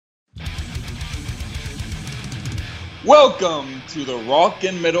Welcome to the Rock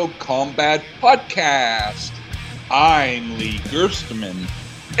and Metal Combat Podcast. I'm Lee Gerstmann,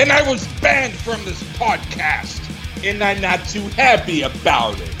 and I was banned from this podcast, and I'm not too happy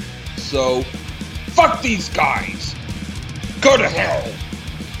about it. So, fuck these guys. Go to hell.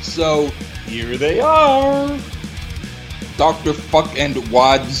 So, here they are. Dr. Fuck and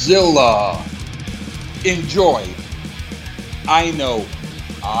Wadzilla. Enjoy. I know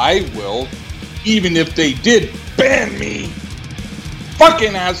I will, even if they did ban me.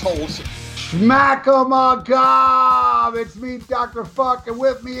 Fucking assholes. Smack 'em a gob! It's me, Dr. Fuck, and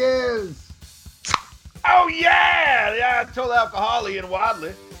with me is... Oh yeah, total alcoholic and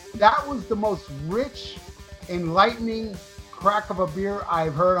Wadley. That was the most rich, enlightening crack of a beer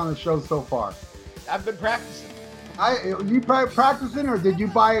I've heard on the show so far. I've been practicing. You practicing, or did you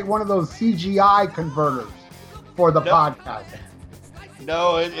buy one of those CGI converters for the podcast?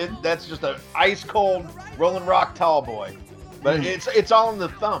 No, that's just an ice cold Rolling Rock tall boy. But it's all in the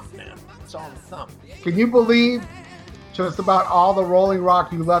thumb, man. It's all in the thumb. Can you believe just about all the Rolling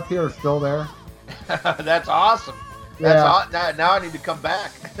Rock you left here is still there? That's awesome. That's now I need to come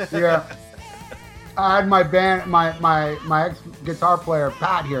back. Yeah. I had my band, my ex guitar player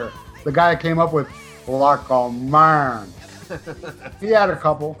Pat here, the guy that came up with "Like a Man." He had a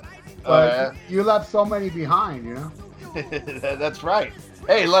couple, but you left so many behind, you know. That's right.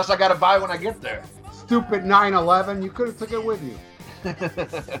 Hey, unless I got to buy when I get there. Stupid 911, you could have took it with you.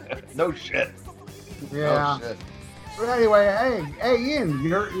 No shit. Yeah. No shit. But anyway, hey, Ian,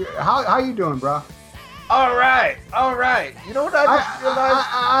 how you doing, bro? All right. You know what I just realized?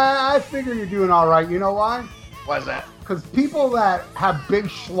 I figure you're doing all right. You know why? Why's that? Because people that have big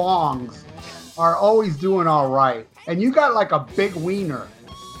schlongs are always doing all right, and you got like a big wiener.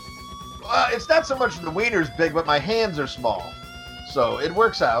 It's not so much the wiener's big, but my hands are small, so it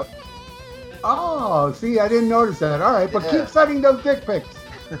works out. Oh, see, I didn't notice that. All right, but keep sending those dick pics.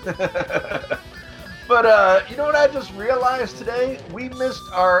 But you know what I just realized today? We missed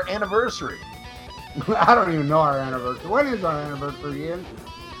our anniversary. I don't even know our anniversary. When is our anniversary, Ian?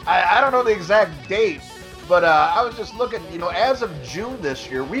 I don't know the exact date, but I was just looking, as of June this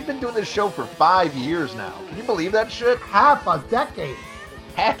year, we've been doing this show for 5 years now. Can you believe that shit? Half a decade.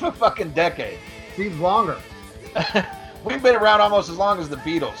 Half a fucking decade. Seems longer. We've been around almost as long as the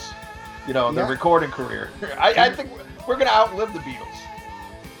Beatles, their recording career. I think we're going to outlive the Beatles.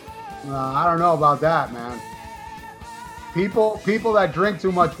 I don't know about that, man. People that drink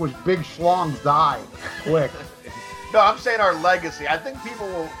too much with big schlongs die quick. No, I'm saying our legacy. I think people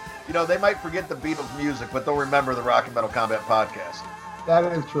will, they might forget the Beatles music, but they'll remember the Rock and Metal Combat Podcast. That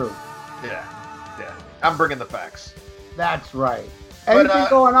is true. Yeah. I'm bringing the facts. That's right. Anything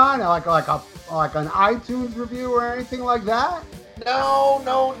going on, like an iTunes review or anything like that? No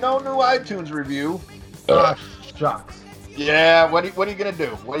new iTunes review. Shucks. Yeah, what are you gonna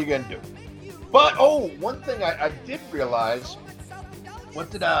do? But one thing I did realize.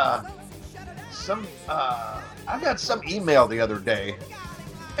 What did I got some email the other day,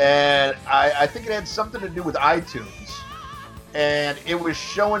 and I think it had something to do with iTunes, and it was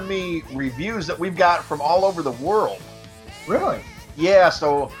showing me reviews that we've got from all over the world. Really? Yeah,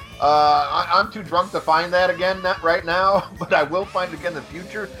 so I'm too drunk to find that again right now, but I will find it again in the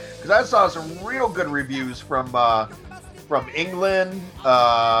future, because I saw some real good reviews from England.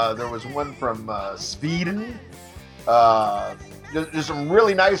 There was one from Sweden. There's some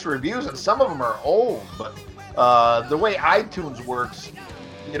really nice reviews, and some of them are old, but the way iTunes works,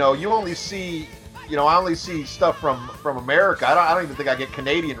 you only see, I only see stuff from America. I don't even think I get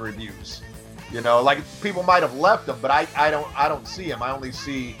Canadian reviews. Like people might have left them, but I don't see them. I only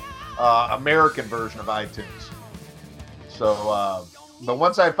see American version of iTunes. So, but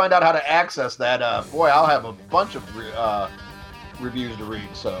once I find out how to access that, boy, I'll have a bunch of reviews to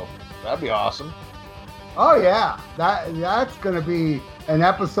read. So that'd be awesome. Oh yeah, that's gonna be an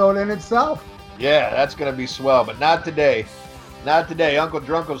episode in itself. Yeah, that's gonna be swell, but not today. Not today. Uncle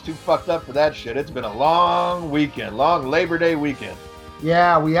Drunko's too fucked up for that shit. It's been a long weekend, long Labor Day weekend.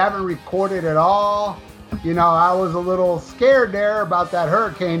 Yeah, we haven't recorded at all. I was a little scared there about that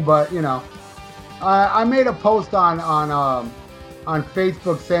hurricane, but I made a post on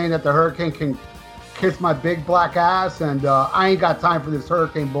Facebook saying that the hurricane can kiss my big black ass, and I ain't got time for this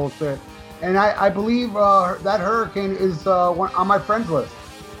hurricane bullshit. And I believe that hurricane is on my friends list.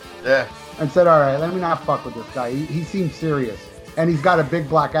 Yeah. And said, all right, let me not fuck with this guy. He seems serious, and he's got a big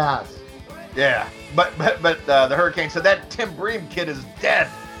black ass. Yeah. But the hurricane said that Tim Bream kid is dead.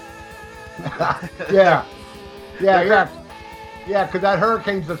 Yeah, because that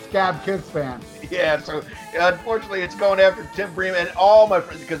hurricane's a Scab Kiss fan. Yeah, so unfortunately it's going after Tim Bream and all my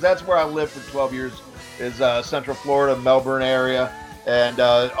friends, because that's where I lived for 12 years is Central Florida, Melbourne area, and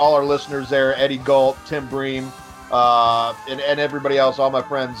all our listeners there, Eddie Galt, Tim Bream, and everybody else, all my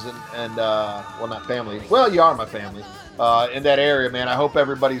friends and well, not family. Well, you are my family in that area, man. I hope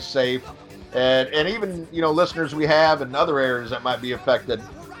everybody's safe, and even listeners we have in other areas that might be affected.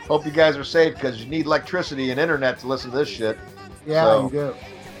 Hope you guys are safe because you need electricity and internet to listen to this shit. Yeah, you do.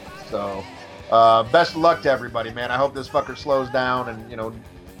 So, best of luck to everybody, man. I hope this fucker slows down and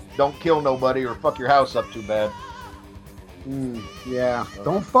don't kill nobody or fuck your house up too bad. Yeah,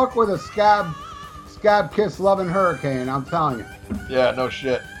 don't fuck with a scab kiss loving hurricane. I'm telling you. Yeah, no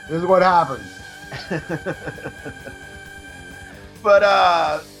shit. This is what happens.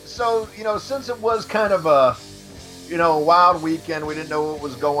 But so since it was kind of a wild weekend, we didn't know what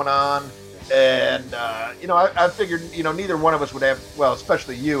was going on, and I figured neither one of us would have, well,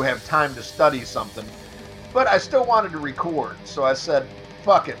 especially you, have time to study something, but I still wanted to record, so I said,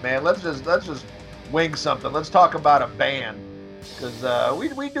 fuck it, man, let's just wing something. Let's talk about a band, because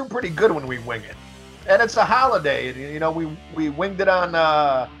we do pretty good when we wing it, and it's a holiday. We winged it on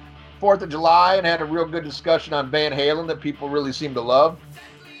 4th of July and had a real good discussion on Van Halen that people really seem to love.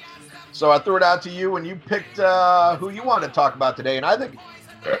 So I threw it out to you, and you picked who you want to talk about today, and I think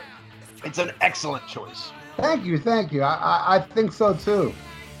it's an excellent choice. Thank you. I think so too.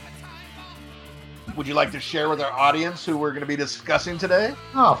 Would you like to share with our audience who we're going to be discussing today?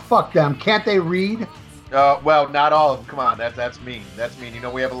 Oh, fuck them. Can't they read? Well, not all of them. Come on, that's mean. That's mean.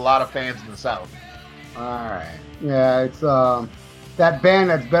 We have a lot of fans in the South. All right. Yeah, it's that band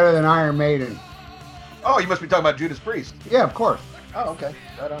that's better than Iron Maiden. Oh, you must be talking about Judas Priest. Yeah, of course. Oh, okay.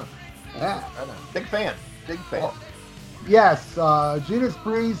 Right on. Yeah. Right on. Big fan. Well, yes, Judas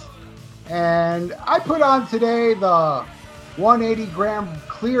Priest. And I put on today the 180-gram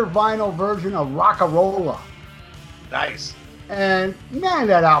clear vinyl version of Rock-a-Rolla. Nice. And man,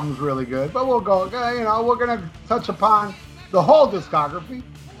 that album's really good. But we'll go, we're going to touch upon the whole discography.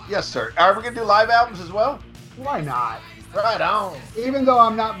 Yes, sir. Are we going to do live albums as well? Why not? Right on. Even though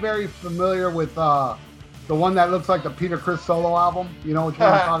I'm not very familiar with the one that looks like the Peter Criss solo album. You know which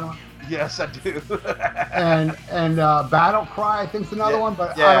one I'm talking about? Yes, I do. and Battle Cry, I think, is another one,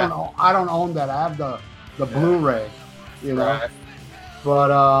 but yeah. I don't own that. I have the Blu-ray, Right.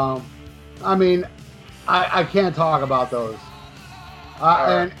 But I mean, I can't talk about those.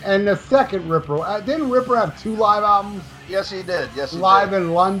 And the second Ripper, didn't Ripper have 2 live albums? Yes, he did. Yes, he Live did.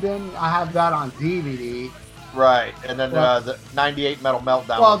 in London. I have that on DVD. Right, and then the '98 Metal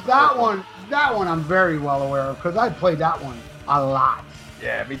Meltdown. Well, that one I'm very well aware of because I played that one a lot.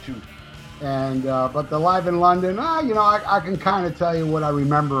 Yeah, me too. And but the Live in London, I can kind of tell you what I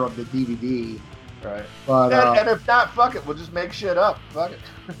remember of the DVD. Right. But and if not, fuck it, we'll just make shit up. Fuck it.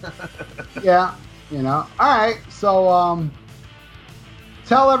 Yeah, All right, so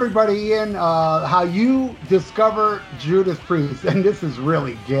tell everybody, Ian, how you discovered Judas Priest, and this is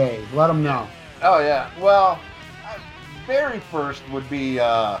really gay. Let them know. Oh yeah. Well, very first would be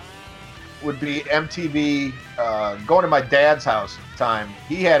MTV. Going to my dad's house at the time,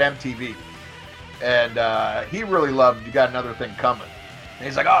 he had MTV, and he really loved "You Got Another Thing Coming." And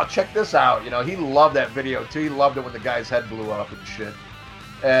he's like, "Oh, check this out!" He loved that video too. He loved it when the guy's head blew up and shit.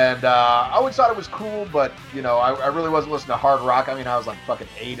 And I always thought it was cool, but I really wasn't listening to hard rock. I mean, I was like fucking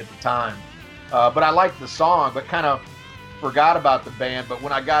 8 at the time, but I liked the song, but kind of forgot about the band. But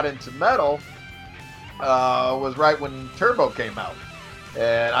when I got into metal, was right when Turbo came out,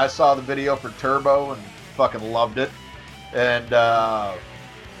 and I saw the video for Turbo and fucking loved it, and got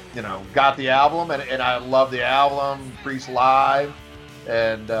the album, and I love the album, Priest Live,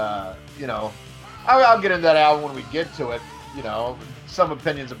 and I'll get into that album when we get to it. Some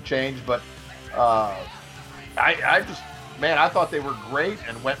opinions have changed, but I thought they were great,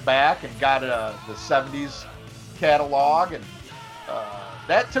 and went back and got the '70s catalog, and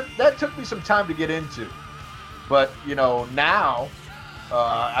that took me some time to get into, but now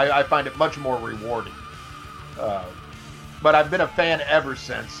I find it much more rewarding. But I've been a fan ever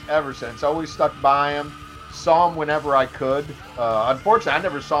since. Always stuck by him. Saw him whenever I could. Unfortunately, I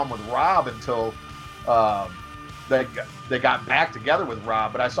never saw him with Rob until they got back together with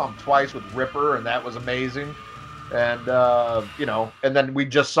Rob. But I saw him twice with Ripper, and that was amazing. And and then we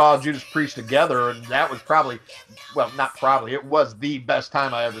just saw Judas Priest together, and that was it was the best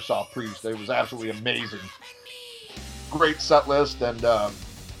time I ever saw Priest. It was absolutely amazing. Great set list, and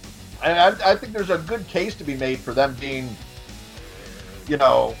I think there's a good case to be made for them being,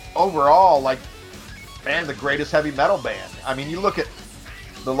 overall, the greatest heavy metal band. I mean, you look at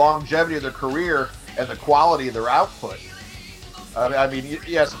the longevity of their career and the quality of their output. I mean,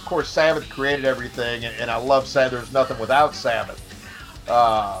 yes, of course, Sabbath created everything, and I love Sabbath. There's nothing without Sabbath.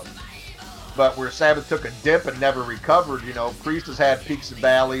 but where Sabbath took a dip and never recovered. You know, Priest has had peaks and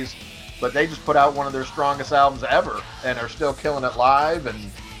valleys, but they just put out one of their strongest albums ever and are still killing it live.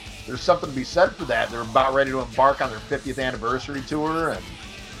 And there's something to be said for that. They're about ready to embark on their 50th anniversary tour, and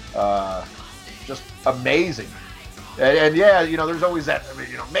just amazing. And yeah, you know, there's always that,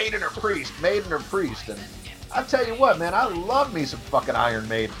 you know, Maiden or Priest. And I tell you what, man, I love me some fucking Iron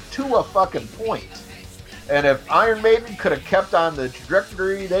Maiden to a fucking point. And if Iron Maiden could have kept on the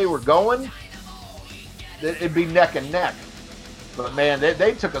trajectory they were going, it'd be neck and neck. But man,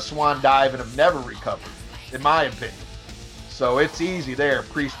 they took a swan dive and have never recovered, in my opinion. So it's easy there.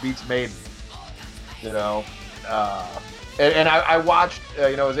 Priest beats Maiden. You know, and I watched,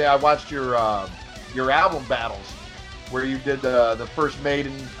 you know, I watched your album battles where you did the first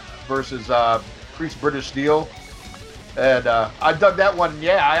Maiden versus Priest British Steel. And I dug that one.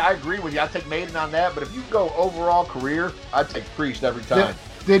 Yeah, I agree with you. I'd take Maiden on that. But if you go overall career, I'd take Priest every time.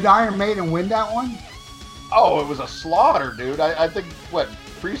 Did Iron Maiden win that one? Oh, it was a slaughter, dude. I think,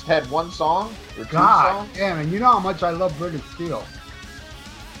 Priest had one song or two songs? Damn, and you know how much I love British Steel.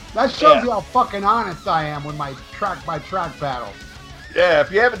 That shows you how fucking honest I am with my track-by-track battles. Yeah,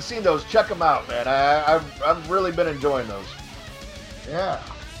 if you haven't seen those, check them out, man. I've really been enjoying those. Yeah.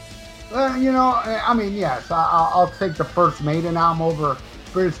 You know, I mean, yes, I'll take the first Maiden album over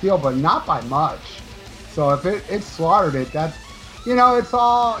British Steel, but not by much. So if it slaughtered it, that's, you know, it's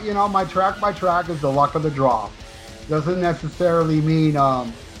all, you know, my track by track is the luck of the draw. Doesn't necessarily mean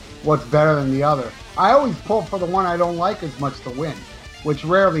what's better than the other. I always pull for the one I don't like as much to win, which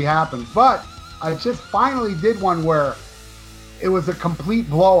rarely happens. But I just finally did one where it was a complete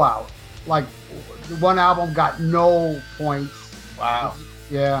blowout. Like, one album got no points. Wow.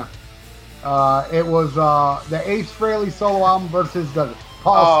 Yeah. It was the Ace Frehley solo album versus the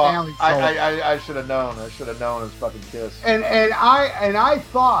Paul Stanley solo. I should have known. I should have known it was fucking Kiss. And I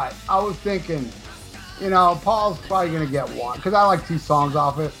thought, I was thinking, you know, Paul's probably gonna get one because I like two songs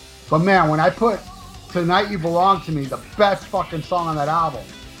off it. But man, when I put "Tonight You Belong to Me," the best fucking song on that album,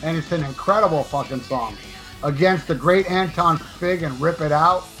 and it's an incredible fucking song, against the great Anton Fig and "Rip It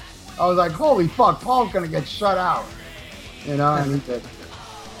Out," I was like, holy fuck, Paul's gonna get shut out. You know, and he did.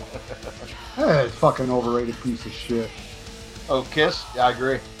 It's fucking overrated piece of shit. Oh, Kiss? Yeah, I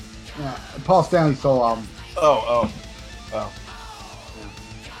agree. Yeah, Paul Stanley solo album. Oh.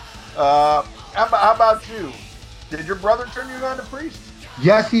 How about you? Did your brother turn you on to Priest?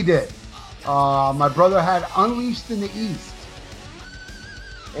 Yes, he did. My brother had Unleashed in the East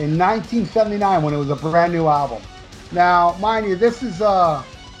in 1979 when it was a brand new album. Now, mind you, this is the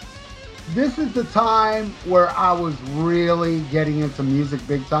time where I was really getting into music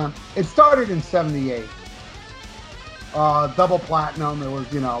big time. It started in 78. Double platinum. It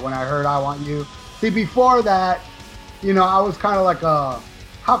was, you know, when I heard I Want You. See, before that, you know, I was kind of like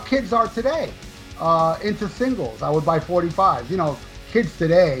how kids are today, into singles. I would buy 45s. You know, kids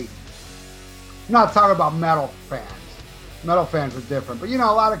today, I'm not talking about metal fans. Metal fans are different. But, you know,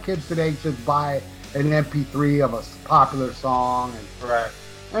 a lot of kids today just buy an MP3 of a popular song. And, right.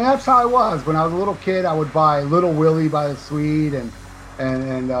 And that's how it was. When I was a little kid, I would buy Little Willie by the Swede and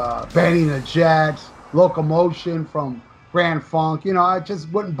Benny and the Jets, Locomotion from Grand Funk. You know, I just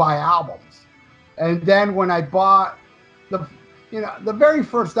wouldn't buy albums. And then when I bought the very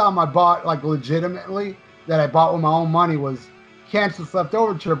first album I bought, like, legitimately, that I bought with my own money was Kansas Left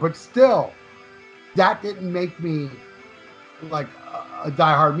Overture. But still, that didn't make me like a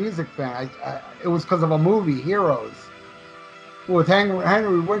diehard music fan. It was because of a movie, Heroes, with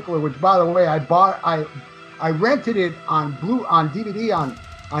Henry Winkler, which, by the way, I rented it on DVD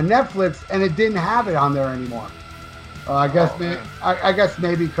on Netflix, and it didn't have it on there anymore. I guess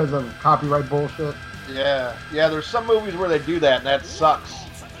maybe because of copyright bullshit. Yeah. There's some movies where they do that, and that sucks.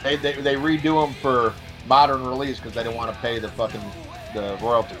 They redo them for modern release because they don't want to pay the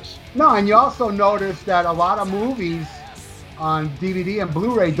royalties. No, and you also notice that a lot of movies on DVD and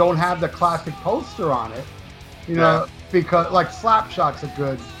Blu-ray don't have the classic poster on it. You know, because, like, Slapshot's a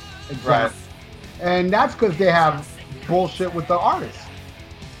good example. Right. And that's because they have bullshit with the artist.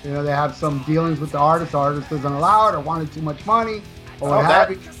 You know, they have some dealings with the artist. The artist doesn't allow it or wanted too much money or what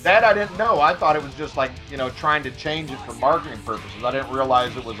have you. That I didn't know. I thought it was just like, you know, trying to change it for marketing purposes. I didn't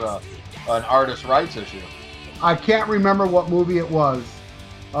realize it was an artist rights issue. I can't remember what movie it was.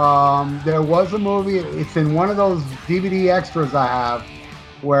 There was a movie. It's in one of those DVD extras I have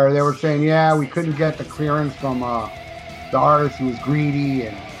where they were saying, yeah, we couldn't get the clearance from the artist who was greedy.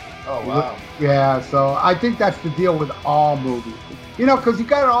 And oh, wow. Yeah, so I think that's the deal with all movies. You know, because you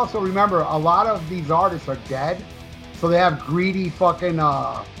got to also remember, a lot of these artists are dead, so they have greedy fucking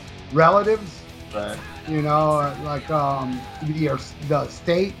relatives. Right. You know, like the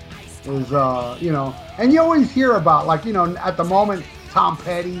state. is, and you always hear about, like, at the moment, Tom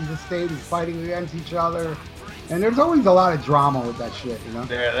Petty's estate is fighting against each other. And there's always a lot of drama with that shit, Yeah,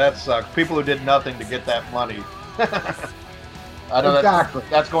 that sucks. People who did nothing to get that money. I know exactly.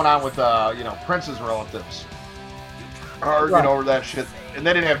 That's going on with, Prince's relatives. Arguing over that shit. And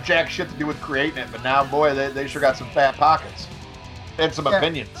they didn't have jack shit to do with creating it, but now, boy, they sure got some fat pockets. And some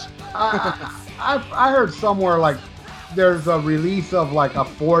opinions. I heard somewhere, like, there's a release of, like, a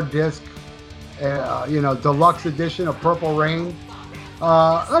 4-disc, deluxe edition of Purple Rain.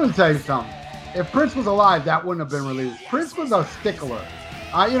 Let me tell you something. If Prince was alive, that wouldn't have been released. Prince was a stickler.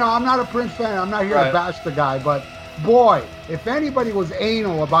 I'm not a Prince fan. I'm not here to bash the guy, but boy, if anybody was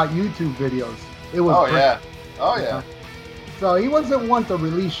anal about YouTube videos, it was Prince. Yeah. So he wasn't one to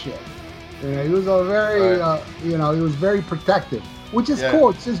release shit. He was a very, he was very protective, which is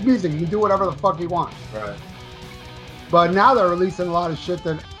cool. It's his music. He can do whatever the fuck he wants. Right. But now they're releasing a lot of shit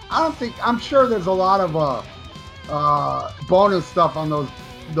that I'm sure there's a lot of bonus stuff on those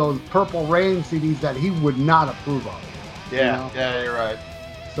Purple Rain CDs that he would not approve of. Yeah, you're right.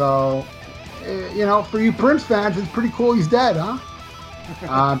 So, for you Prince fans, it's pretty cool he's dead, huh?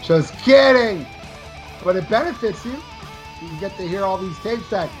 I'm just kidding. But it benefits you. You get to hear all these tapes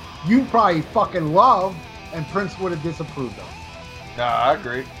that you probably fucking love and Prince would have disapproved of. No, I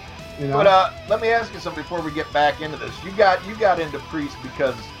agree. But let me ask you something before we get back into this. You got into Priest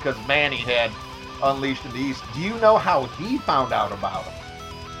because Manny had Unleashed in the East. Do you know how he found out about him?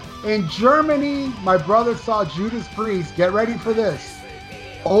 In Germany, my brother saw Judas Priest, get ready for this,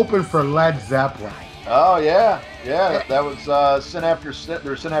 open for Led Zeppelin. Oh, yeah. Yeah, that was Sin After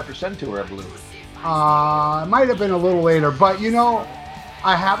Sin tour, I believe. It might have been a little later, but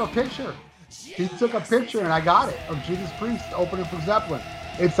I have a picture. He took a picture and I got it of Judas Priest opening for Zeppelin.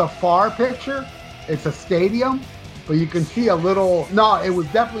 It's a far picture. It's a stadium, but you can see a little. No, it was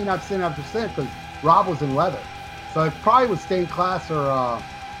definitely not Sin After Sin because Rob was in leather. So it probably was Stained Class or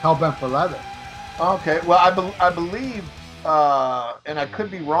Hellbent for Leather. Okay, well, I believe, and I could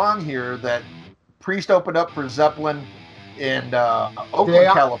be wrong here, that Priest opened up for Zeppelin in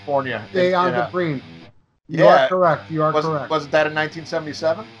Oakland, California. Day on the Green. You are correct. Wasn't that in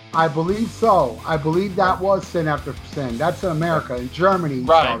 1977? I believe so. I believe that was Sin After Sin. That's in America. In Germany.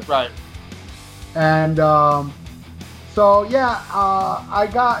 Right. And I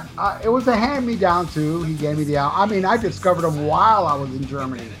got, it was a hand-me-down too. He gave me the album. I mean, I discovered him while I was in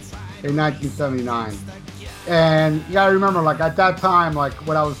Germany in 1979. And you gotta remember, like, at that time, like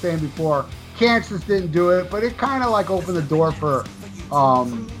what I was saying before, Kansas didn't do it, but it kind of like opened the door for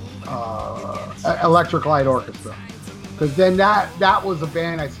Electric Light Orchestra. Because then that was a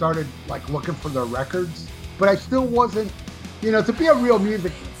band I started like looking for their records, but I still wasn't, to be a real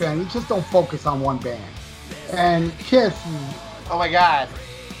music fan, you just don't focus on one band. And Kiss, oh my God,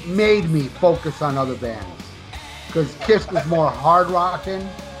 made me focus on other bands. Because Kiss was more hard rocking,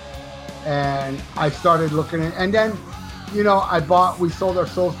 and I started looking at, and then, we sold our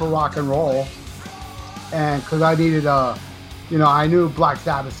souls for rock and roll, and because I needed I knew Black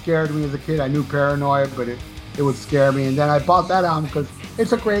Sabbath scared me as a kid. I knew Paranoid, but it would scare me. And then I bought that album because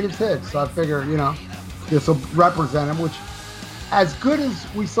it's a greatest hit. So I figured, this will represent him, which, as good as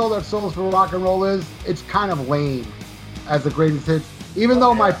We Sold Our Souls for Rock and Roll is, it's kind of lame as the greatest hits. Even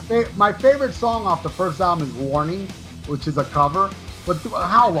though my favorite song off the first album is Warning, which is a cover. But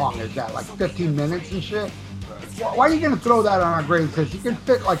how long is that? Like 15 minutes and shit? Why are you going to throw that on our greatest hits? You can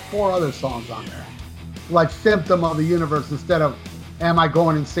fit like 4 other songs on there. Like Symptom of the Universe instead of Am I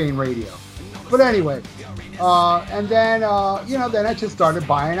Going Insane Radio. But anyway, and then, then I just started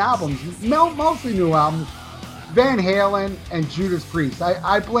buying albums. Mostly new albums. Van Halen and Judas Priest.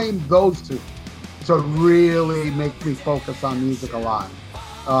 I blame those two to really make me focus on music a lot.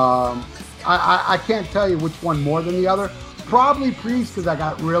 I can't tell you which one more than the other. Probably Priest because I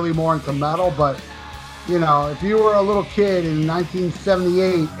got really more into metal, but if you were a little kid in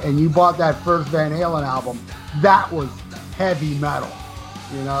 1978 and you bought that first Van Halen album, that was heavy metal.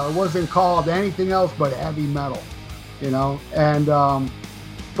 It wasn't called anything else but heavy metal. And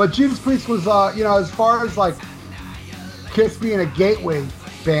but Judas Priest was as far as like Kiss being a gateway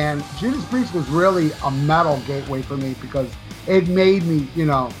band, Judas Priest was really a metal gateway for me because it made me,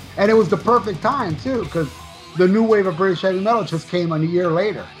 and it was the perfect time too because the new wave of British heavy metal just came a year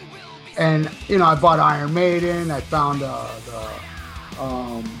later. And, I bought Iron Maiden, I found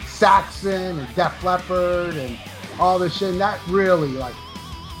Saxon and Def Leppard and all this shit, and that really, like,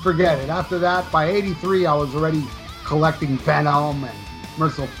 forget it. After that, by 83, I was already collecting Venom and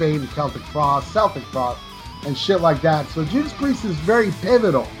Merciful Fate and Celtic Frost, and shit like that. So Judas Priest is very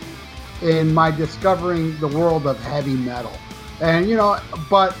pivotal in my discovering the world of heavy metal. And,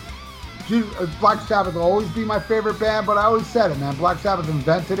 but Black Sabbath will always be my favorite band, but I always said it, man. Black Sabbath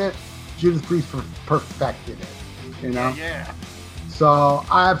invented it. Judas Priest perfected it, you know? Yeah. So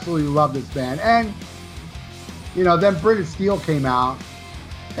I absolutely love this band. And, you know, then British Steel came out,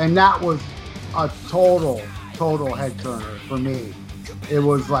 and that was a total head turner for me. It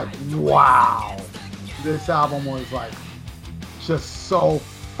was like, wow. This album was like just so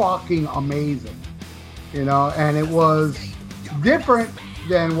fucking amazing, you know? And it was different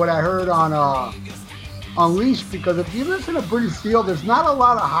than what I heard on Unleashed, because if you listen to British Steel, there's not a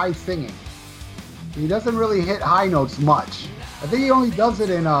lot of high singing. He doesn't really hit high notes much. I think he only does it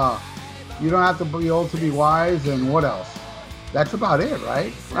in You Don't Have to Be Old to Be Wise, and what else? That's about it,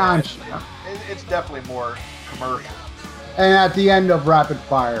 right? It's definitely more commercial. And at the end of Rapid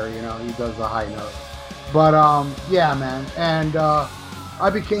Fire, you know, he does the high note. But yeah, man. And I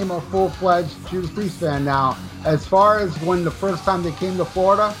became a full-fledged Judas Priest fan now. As far as when the first time they came to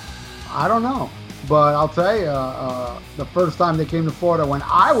Florida, I don't know. But I'll tell you, the first time they came to Florida when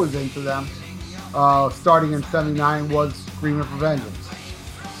I was into them, starting in '79, was Screaming for Vengeance.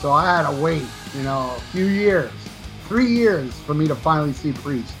 So I had to wait, you know, a few years, 3 years for me to finally see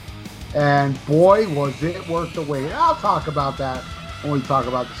Priest. And boy, was it worth the wait. I'll talk about that when we talk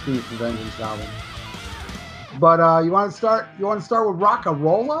about the Screaming for Vengeance album. But you want to start with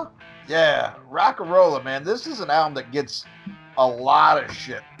Rock-a-Rolla? Yeah, Rock-a-Rolla, man. This is an album that gets a lot of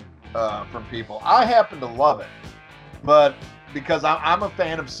shit from people. I happen to love it, but because I'm a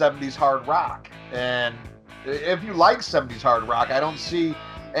fan of 70s hard rock, and if you like 70s hard rock, I don't see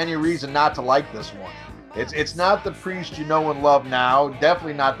any reason not to like this one. It's not the Priest you know and love now,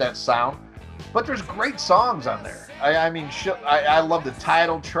 definitely not that sound, but there's great songs on there. I mean, shit, I love the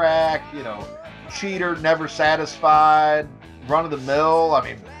title track, you know, Cheater, Never Satisfied, Run of the Mill. I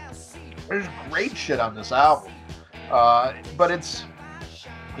mean, there's great shit on this album, but it's,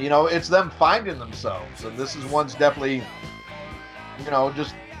 you know, it's them finding themselves, and this is one's definitely, you know,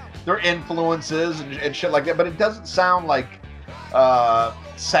 just their influences and shit like that, but it doesn't sound like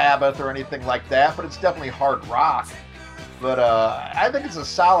Sabbath or anything like that, but it's definitely hard rock. But I think it's a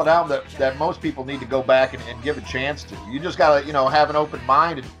solid album that most people need to go back and give a chance to. You just gotta, you know, have an open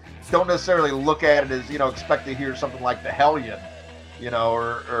mind and don't necessarily look at it as, you know, expect to hear something like the Hellion, you know,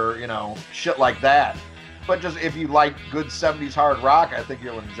 or you know, shit like that. But just if you like good 70s hard rock, I think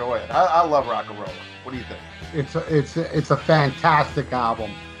you'll enjoy it. I love Rock-a-Rolla. What do you think? It's a fantastic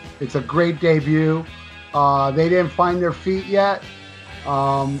album. It's a great debut. They didn't find their feet yet.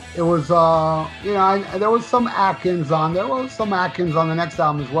 It was, you know, there was some Atkins on. There was some Atkins on the next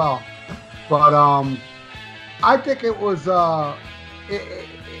album as well. But I think it was,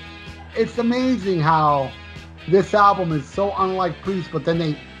 it's amazing how this album is so unlike Priest, but then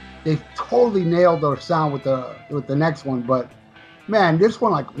they totally nailed their sound with the next one. But man, this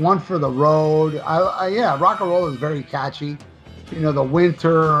one, like One for the Road, yeah, Rock-a-Rolla is very catchy. You know, the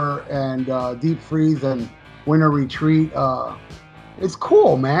Winter and Deep Freeze and Winter Retreat. It's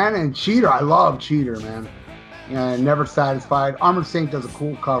cool, man. And Cheater, I love Cheater, man. And Never Satisfied. Armored Saint does a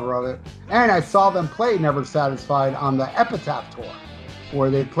cool cover of it. And I saw them play Never Satisfied on the Epitaph tour, where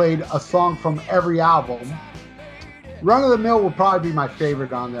they played a song from every album. Run of the Mill will probably be my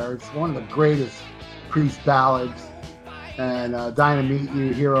favorite on there. It's one of the greatest Priest ballads. And Dying to Meet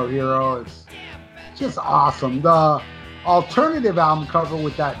You, Hero, Hero. It's just awesome. The alternative album cover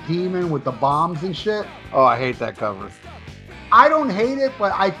with that demon with the bombs and shit. Oh, I hate that cover. I don't hate it,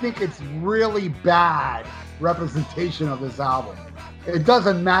 but I think it's really bad representation of this album. It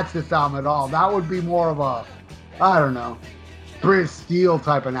doesn't match this album at all. That would be more of a, I don't know, British Steel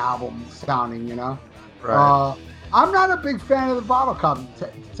type of album sounding, you know? Right. I'm not a big fan of the bottle cover,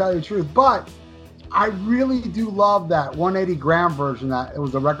 to tell you the truth, but I really do love that 180 gram version. That it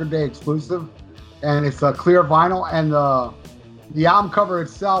was a Record Day exclusive, and it's a clear vinyl, and the album cover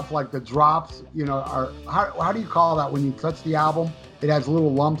itself, like the drops, you know, are, how do you call that when you touch the album? It has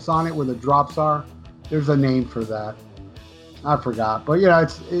little lumps on it where the drops are. There's a name for that. I forgot, but you know,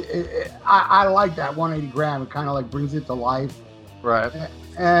 I like that 180 gram. It kind of like brings it to life. Right.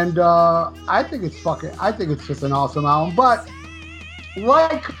 And I think it's just an awesome album. But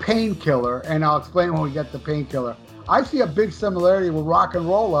like Painkiller, and I'll explain when we get to Painkiller, I see a big similarity with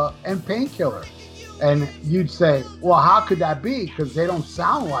Rock-a-Rolla and Painkiller. And you'd say, well, how could that be? Because they don't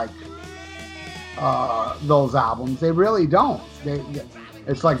sound like those albums. They really don't.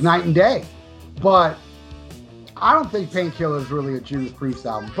 It's like night and day. But I don't think Painkiller is really a Judas Priest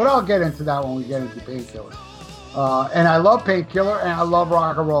album. But I'll get into that when we get into Painkiller. And I love Painkiller and I love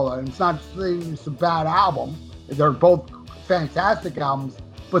Rock-a-Rolla. And it's not saying it's a bad album. They're both fantastic albums.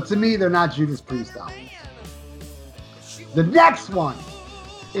 But to me, they're not Judas Priest albums. The next one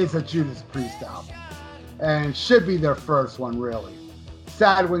is a Judas Priest album, and should be their first one, really.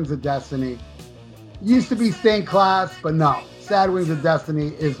 Sad Wings of Destiny. Used to be Stained Class, but no. Sad Wings of Destiny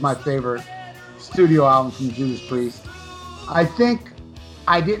is my favorite studio album from Judas Priest. I think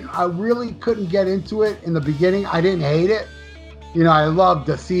I really couldn't get into it in the beginning. I didn't hate it. You know, I loved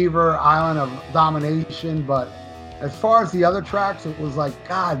Deceiver, Island of Domination, but as far as the other tracks, it was like,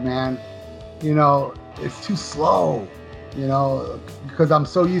 God, man, you know, it's too slow, you know, because I'm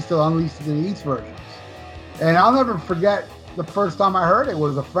so used to Unleashed in the East versions. And I'll never forget the first time I heard it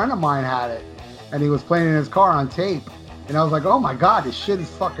was a friend of mine had it, and he was playing in his car on tape. And I was like, oh my God, this shit is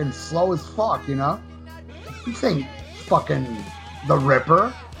fucking slow as fuck, you know? This ain't fucking The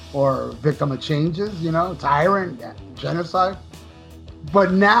Ripper or Victim of Changes, you know, Tyrant, Genocide.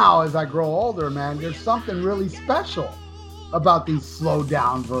 But now, as I grow older, man, there's something really special about these slowed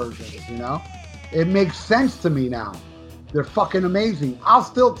down versions, you know? It makes sense to me now. They're fucking amazing. I'll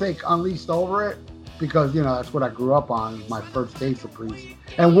still take Unleashed over it because, you know, that's what I grew up on, my first taste of Priest.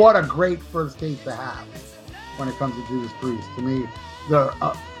 And what a great first taste to have when it comes to Judas Priest. To me,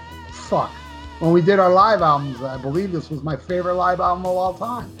 when we did our live albums, I believe this was my favorite live album of all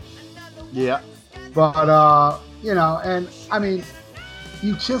time. Yeah. But, you know, and I mean,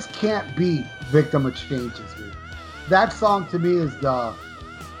 you just can't beat Victim of Changes, dude. That song to me is the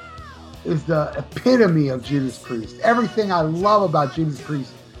epitome of Judas Priest. Everything I love about Judas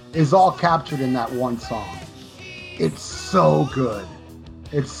Priest is all captured in that one song. It's so good.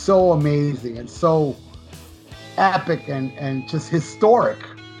 It's so amazing. It's so epic and just historic,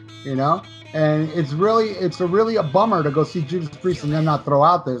 you know? And it's really a bummer to go see Judas Priest and then not throw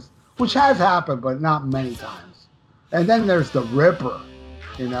out this, which has happened, but not many times. And then there's The Ripper,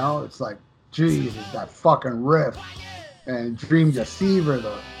 you know? It's like, Jesus, that fucking riff. And Dream Deceiver,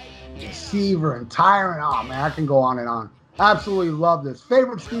 the Deceiver and Tyrant. Oh, man, I can go on and on. Absolutely love this.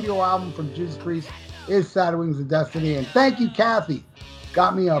 Favorite studio album from Judas Priest is Sad Wings of Destiny. And thank you, Kathy.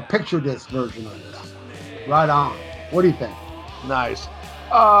 Got me a picture disc version of this. Right on. What do you think? Nice.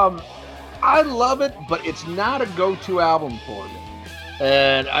 I love it, but it's not a go-to album for me.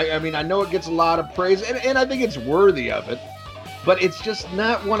 And I mean, I know it gets a lot of praise, and I think it's worthy of it, but it's just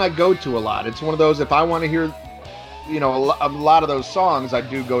not one I go to a lot. It's one of those, if I want to hear, you know, a lot of those songs, I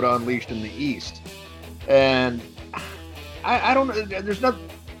do go to Unleashed in the East. And I don't know, there's not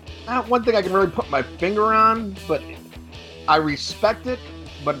one thing I can really put my finger on, but I respect it,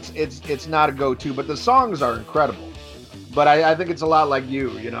 but it's not a go-to. But the songs are incredible. But I think it's a lot like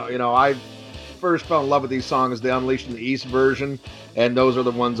you know, I first fell in love with these songs, the Unleashed in the East version, and those are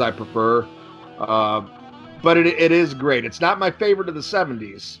the ones I prefer. But it is great. It's not my favorite of the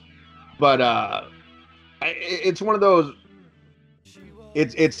 70s, but it's one of those,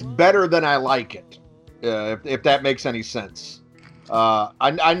 it's better than I like it, if that makes any sense.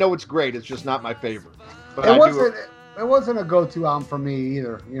 I know it's great, it's just not my favorite. But it wasn't a go-to album for me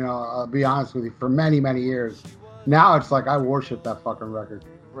either, you know, I'll be honest with you, for many, many years. Now it's like I worship that fucking record.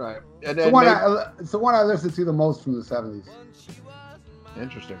 Right. It's the one I listen to the most from the 70s.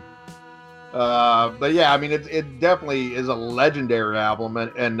 Interesting. But yeah, I mean, it definitely is a legendary album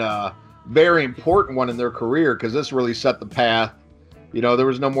and very important one in their career, because this really set the path. You know, there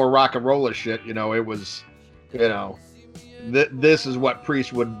was no more rock and roll shit. You know, it was, you know, this is what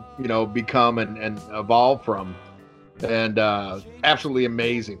Priest would, you know, become and evolve from. And absolutely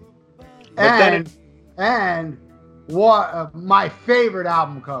amazing. But and what my favorite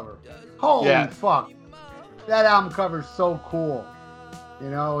album cover. Holy fuck. That album cover is so cool. You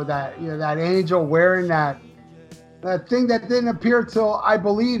know, that angel wearing that thing that didn't appear till, I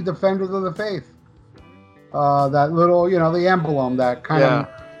believe, Defenders of the Faith. That little, you know, the emblem that kind of,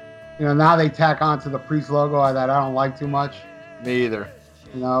 you know, now they tack onto the Priest logo that I don't like too much. Me either.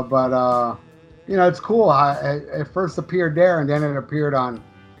 You know, but, you know, it's cool. It first appeared there, and then it appeared on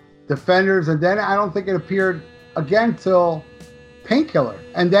Defenders, and then I don't think it appeared again till Painkiller.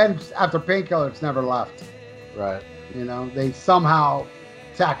 And then after Painkiller, it's never left. Right. You know, they somehow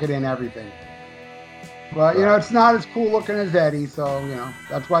tack it in everything. But, you know, it's not as cool looking as Eddie, so, you know,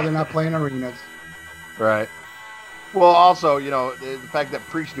 that's why they're not playing arenas. Right. Well, also, you know, the fact that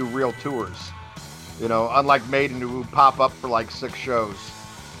Priest do real tours, you know, unlike Maiden, who pop up for like 6 shows.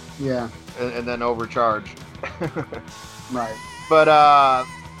 Yeah. And then overcharge. Right. But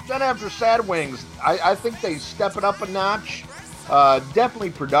then after Sad Wings, I think they step it up a notch.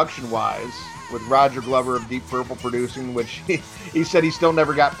 Definitely production-wise, with Roger Glover of Deep Purple producing, which he said he still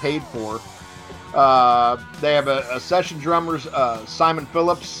never got paid for. They have a session drummer, Simon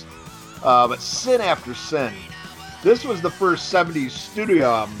Phillips, but Sin After Sin. This was the first 70s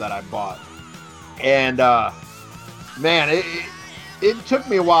studio album that I bought. And, man, it took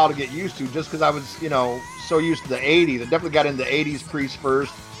me a while to get used to, just because I was, so used to the 80s. I definitely got into the 80s Priest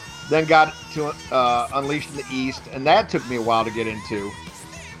first, then got to Unleashed in the East, and that took me a while to get into.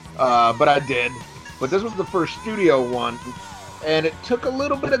 But I did. But this was the first studio one, and it took a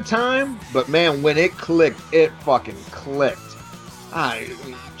little bit of time, but man, when it clicked, it fucking clicked.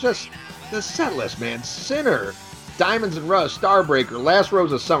 Just the set list, man. Sinner, Diamonds and Rust, Starbreaker, Last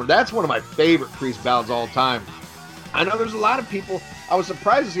Rose of Summer. That's one of my favorite Priest ballads all time. I know there's a lot of people. I was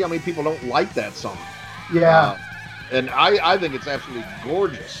surprised to see how many people don't like that song. Yeah. And I think it's absolutely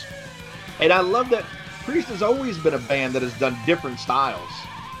gorgeous. And I love that Priest has always been a band that has done different styles.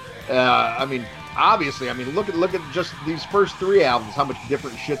 Obviously, look at just these first 3 albums, how much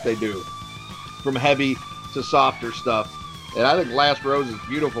different shit they do, from heavy to softer stuff. And I think Last Rose is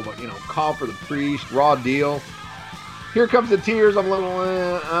beautiful, but Call for the Priest, Raw Deal, Here Comes the Tears, I'm a little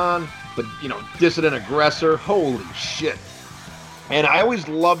on, but Dissident Aggressor, holy shit. And I always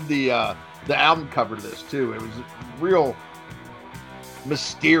loved the album cover to this too. It was real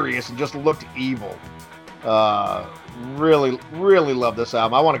mysterious and just looked evil. Really, really love this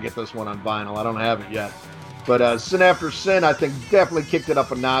album. I want to get this one on vinyl. I don't have it yet. But Sin After Sin, I think, definitely kicked it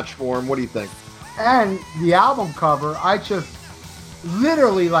up a notch for him. What do you think? And the album cover, I just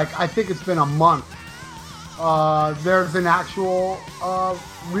literally, I think it's been a month. There's an actual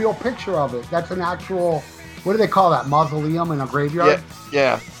real picture of it. That's an actual, what do they call that? Mausoleum in a graveyard?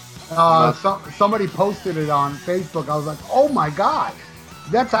 Yeah. Somebody posted it on Facebook. I was like, oh my God,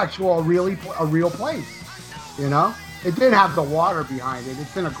 that's actual a real place. It didn't have the water behind it.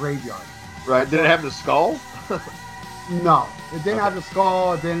 It's in a graveyard. Right. Did it have the skull? No, it didn't have the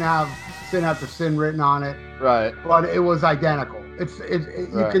skull. It didn't have Sin After Sin written on it. Right. But it was identical. You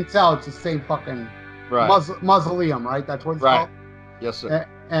can tell it's the same fucking mausoleum, right? That's what it's called. Yes, sir.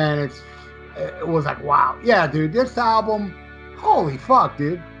 And it was like, wow, yeah, dude, this album, holy fuck,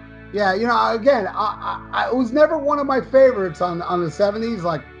 dude. Yeah, again, it was never one of my favorites on the 70s.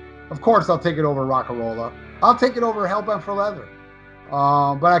 Of course, I'll take it over Rock-a-Rolla. I'll take it over Hellbent for Leather.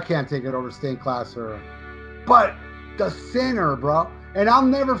 But I can't take it over Stained Class But the Sinner, bro. And I'll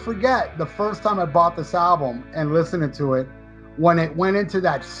never forget the first time I bought this album and listening to it, when it went into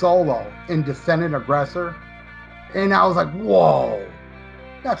that solo in Descendant Aggressor. And I was like, whoa,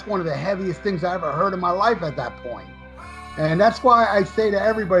 that's one of the heaviest things I ever heard in my life at that point. And that's why I say to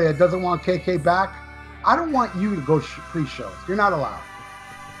everybody that doesn't want KK back, I don't want you to go pre-shows. You're not allowed.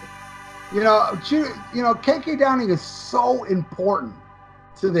 KK Downing is so important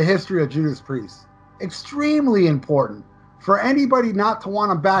to the history of Judas Priest. Extremely important for anybody not to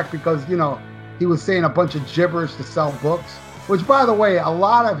want him back because, he was saying a bunch of gibberish to sell books, which, by the way, a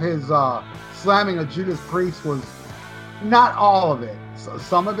lot of his slamming of Judas Priest was not all of it. So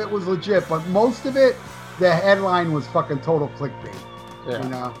some of it was legit, but most of it, the headline was fucking total clickbait.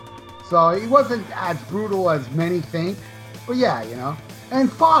 Yeah. So he wasn't as brutal as many think, but yeah,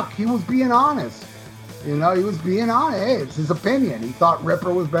 And fuck, he was being honest. He was being honest. Hey, it's his opinion. He thought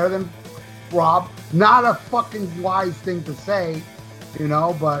Ripper was better than Rob. Not a fucking wise thing to say,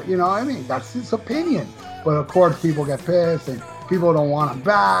 but, that's his opinion. But, of course, people get pissed and people don't want him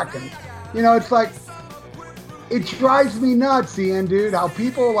back. And, it's like, it drives me nuts, Ian, dude, how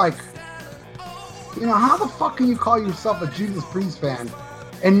people, how the fuck can you call yourself a Judas Priest fan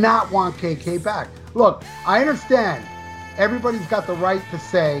and not want KK back? Look, I understand. Everybody's got the right to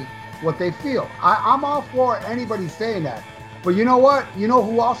say what they feel. I'm all for anybody saying that. But you know what? You know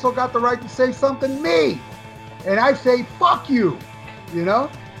who also got the right to say something? Me. And I say, fuck you.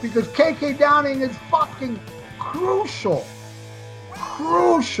 Because KK Downing is fucking crucial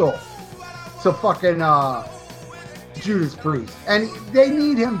to fucking Judas Priest. And they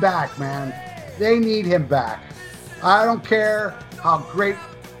need him back, man. They need him back. I don't care how great,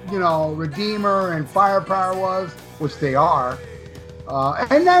 Redeemer and Firepower was, which they are.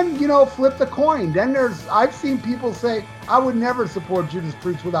 And then, flip the coin. Then I've seen people say, I would never support Judas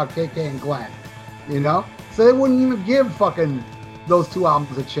Priest without KK and Glenn, So they wouldn't even give fucking those 2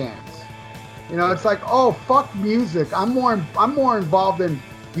 albums a chance. It's like, oh, fuck music. I'm more involved in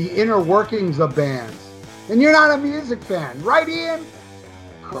the inner workings of bands. And you're not a music fan, right, Ian?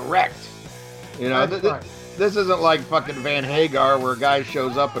 Correct. This isn't like fucking Van Hagar where a guy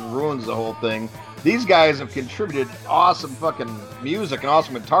shows up and ruins the whole thing. These guys have contributed awesome fucking music and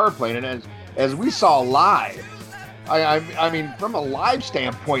awesome guitar playing, and as we saw live, I mean, from a live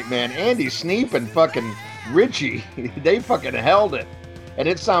standpoint, man, Andy Sneap and fucking Richie, they fucking held it, and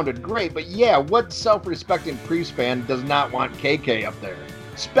it sounded great. But yeah, what self-respecting Priest fan does not want KK up there?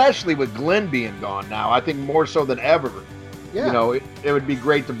 Especially with Glenn being gone now, I think more so than ever. Yeah. It would be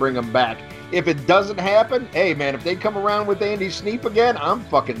great to bring him back. if it doesn't happen, hey man, if they come around with Andy Sneap again, I'm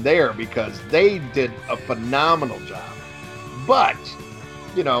fucking there because they did a phenomenal job. But,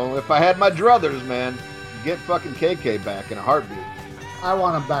 you know, if I had my druthers, man, get fucking KK back in a heartbeat. I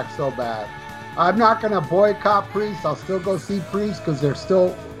want him back so bad. I'm not gonna boycott Priest. I'll still go see Priest because they're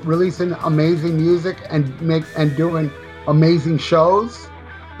still releasing amazing music and doing amazing shows.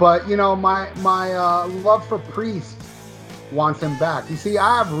 But you know, my love for Priest wants him back. You see,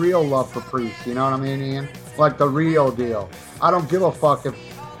 I have real love for Priest. You know what I mean, Ian? Like the real deal. I don't give a fuck if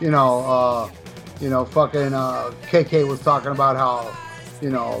fucking KK was talking about how, you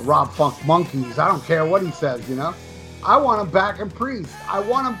know, Rob Funk Monkeys. I don't care what he says. You know, I want him back in Priest. I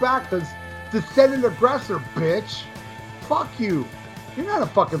want him back because Descendant Aggressor, bitch. Fuck you. You're not a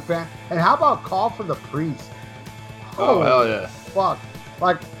fucking fan. And how about Call for the Priest? Oh, hell yeah. Fuck.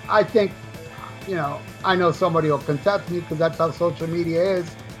 Like, I think, you know, I know somebody will contest me because that's how social media is.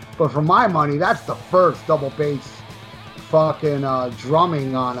 But for my money, that's the first double bass fucking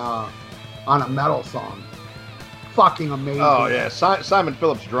drumming on a metal song. Fucking amazing. Oh, yeah. Simon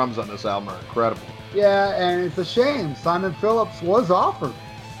Phillips' drums on this album are incredible. Yeah, and it's a shame. Simon Phillips was offered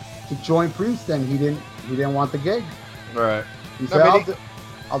to join Priest, and he didn't want the gig. Right. He said,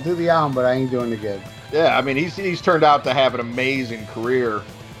 I'll do the album, but I ain't doing the gig. Yeah, I mean, he's turned out to have an amazing career,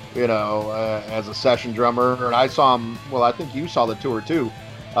 you know, as a session drummer. And I saw him, well, I think you saw the tour too.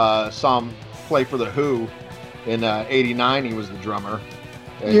 Saw him play for The Who in '89. He was the drummer.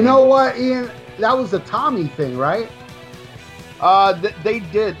 You know what, Ian? That was the Tommy thing, right? They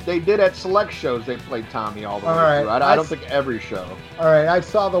did at select shows. They played Tommy all the way through. I don't think every show. All right, I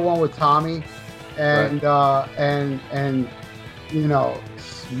saw the one with Tommy, and right. and you know,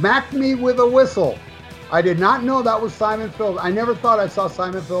 smacked me with a whistle. I did not know that was Simon Phillips. I never thought I saw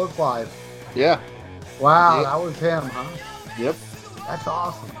Simon Phillips live. Yeah. Wow, yeah. That was him, huh? Yep. That's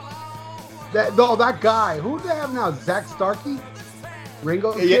awesome. That guy. Who do they have now? Zach Starkey?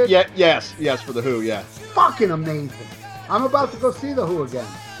 Ringo? Yes, for The Who, yeah. Fucking amazing. I'm about to go see The Who again.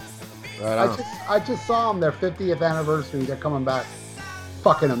 Right. I just saw them, their 50th anniversary. They're coming back.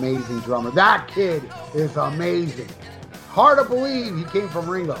 Fucking amazing drummer. That kid is amazing. Hard to believe he came from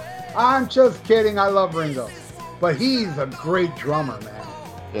Ringo. I'm just kidding. I love Ringo. But he's a great drummer, man.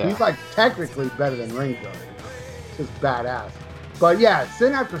 Yeah. He's like technically better than Ringo. You know? Just badass. But yeah,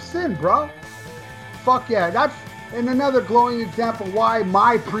 Sin After Sin, bro. Fuck yeah. That's another glowing example why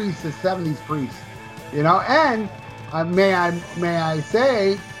my Priest is 70s Priest. You know, and may I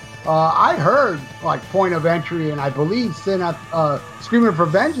say, I heard like Point of Entry and I believe Screaming for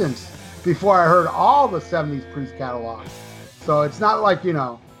Vengeance before I heard all the 70s Priest catalog. So it's not like, you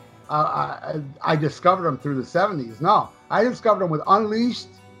know, I discovered them through the 70s. No, I discovered them with Unleashed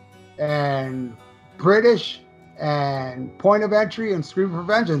and British and Point of Entry and Screaming for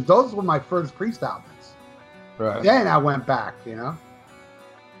Vengeance. Those were my first Priest albums. Right. Then I went back, you know,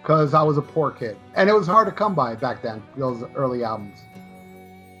 because I was a poor kid. And it was hard to come by back then, those early albums.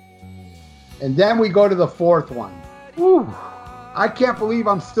 And then we go to the fourth one. Woo. I can't believe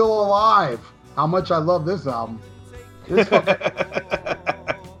I'm still alive. How much I love this album. This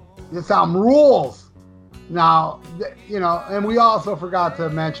album rules. Now, you know, and we also forgot to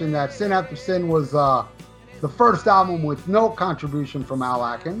mention that Sin After Sin was the first album with no contribution from Al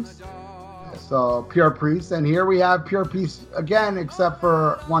Atkins. So, Pure Priest. And here we have Pure Priest again, except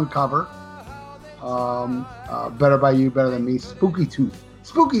for one cover. Better By You, Better Than Me. Spooky Tooth.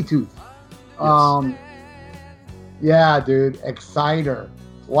 Yes. Yeah, dude. Exciter.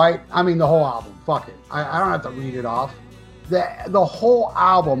 White. I mean, the whole album. Fuck it. I don't have to read it off. The whole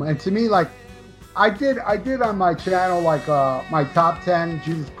album. And to me, like, I did on my channel, like, my top 10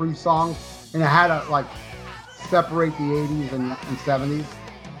 Judas Priest songs. And I had to, like, separate the 80s and 70s.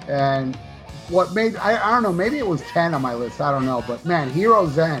 And what made, I don't know, maybe it was 10 on my list. I don't know. But, man,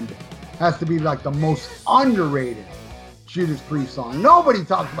 Hero's End has to be, like, the most underrated Judas Priest song. Nobody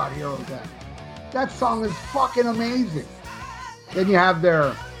talks about Hero's End. That song is fucking amazing. Then you have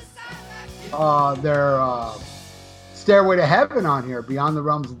their Stairway to Heaven on here, Beyond the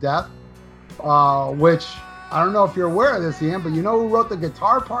Realms of Death, which I don't know if you're aware of this, Ian, but you know who wrote the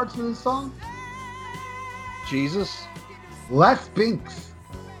guitar parts for this song? Jesus? Les Binks.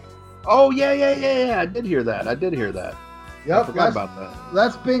 Oh, yeah. I did hear that. Yep, I forgot about that.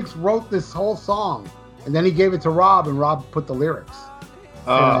 Les Binks wrote this whole song, and then he gave it to Rob, and Rob put the lyrics.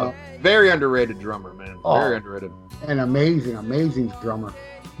 Very underrated drummer, man. Very underrated. An amazing drummer.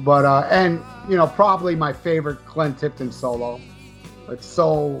 But, and, you know, probably my favorite Glenn Tipton solo. It's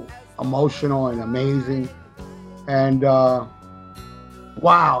so emotional and amazing. And,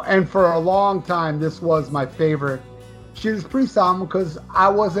 wow. And for a long time, this was my favorite Judas Priest album because I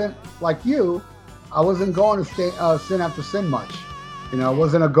wasn't like you. I wasn't going to Sin After Sin much. You know, it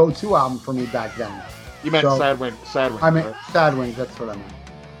wasn't a go-to album for me back then. You meant Sad Wings. I meant right? Sad Wings. That's what I meant.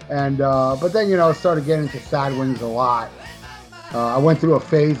 And but then, you know, I started getting into Sad Wings a lot. I went through a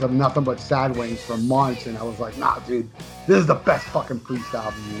phase of nothing but Sad Wings for months, and I was like, nah, dude, this is the best fucking Priest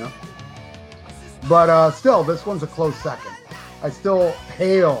album, you know? But still, this one's a close second. I still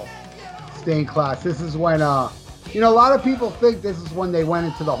hail Stained Class. This is when, you know, a lot of people think this is when they went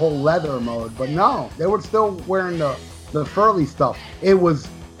into the whole leather mode, but no, they were still wearing the Furley stuff. It was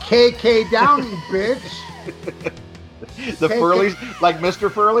KK Downing, bitch. The Furley, like Mr.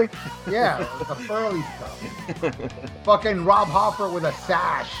 Furley? Yeah, the Furley stuff. Fucking Rob Halford with a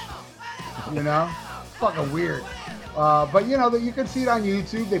sash, you know? Fucking weird. But, you know, you can see it on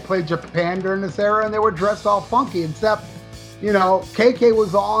YouTube. They played Japan during this era, and they were dressed all funky, except, you know, KK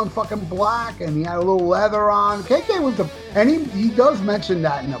was all in fucking black, and he had a little leather on. KK was and he does mention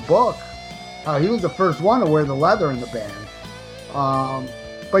that in the book. He was the first one to wear the leather in the band.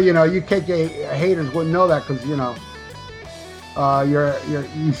 But, you know, you KK haters wouldn't know that because, you know,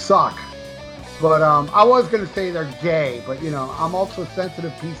 you suck. But I was gonna say they're gay, but you know, I'm also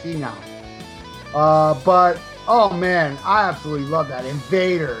sensitive PC now. But oh man, I absolutely love that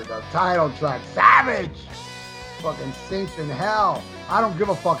Invader, the title track, Savage, fucking Saints in Hell. I don't give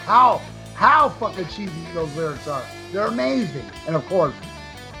a fuck how fucking cheesy those lyrics are. They're amazing. And of course,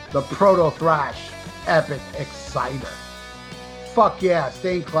 the proto thrash epic Exciter. Fuck yeah,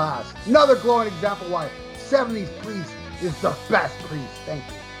 Stained Class. Another glowing example why 70s Priest is the best Priest. Thank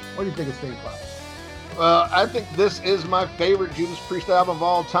you. What do you think of Stained Class? I think this is my favorite Judas Priest album of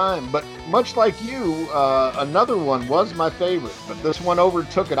all time. But much like you, another one was my favorite. But this one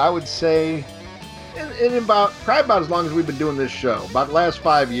overtook it, I would say, in probably about as long as we've been doing this show. About the last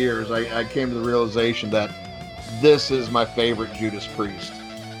 5 years, I came to the realization that this is my favorite Judas Priest.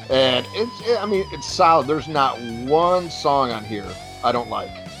 And it's solid. There's not one song on here I don't like.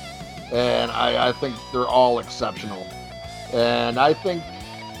 And I think they're all exceptional. And I think,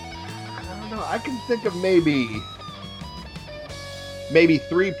 I don't know, I can think of maybe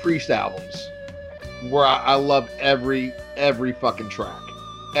 3 Priest albums where I love every fucking track.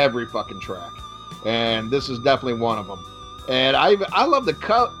 Every fucking track. And this is definitely one of them. And I love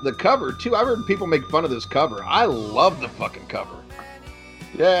the cover too. I've heard people make fun of this cover. I love the fucking cover.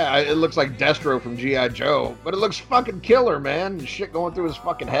 Yeah, it looks like Destro from G.I. Joe, but it looks fucking killer, man. And shit going through his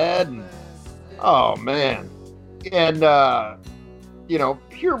fucking head, and oh man. And you know,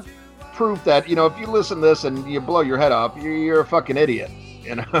 pure proof that, you know, if you listen to this and you blow your head up, you're a fucking idiot,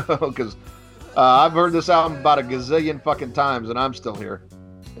 you know, because I've heard this album about a gazillion fucking times, and I'm still here,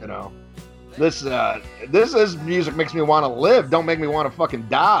 you know. This music makes me want to live. Don't make me want to fucking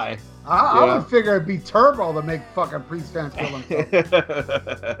die. I would figure it'd be Turbo to make fucking Priest fans kill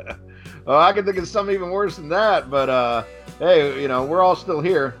themselves. Well, I can think of something even worse than that, but hey, you know, we're all still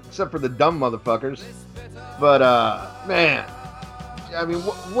here, except for the dumb motherfuckers. But man, I mean,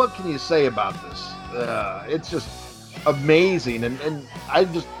 what can you say about this? It's just amazing, and I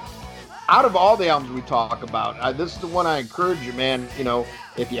just, out of all the albums we talk about, this is the one I encourage you, man. You know,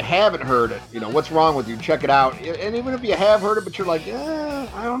 if you haven't heard it, you know, what's wrong with you? Check it out. And even if you have heard it, but you're like,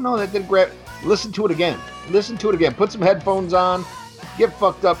 I don't know, that didn't grab. Listen to it again. Listen to it again. Put some headphones on. Get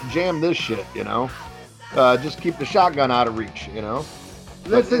fucked up. Jam this shit. You know, just keep the shotgun out of reach. You know.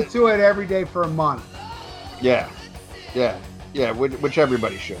 Listen to it every day for a month. Yeah. Which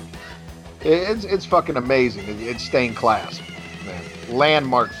everybody should. It's fucking amazing. It's Stained Class, man.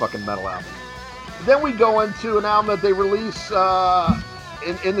 Landmark fucking metal album. Then we go into an album that they release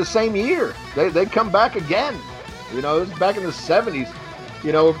in the same year. They come back again. You know, it was back in the 70s,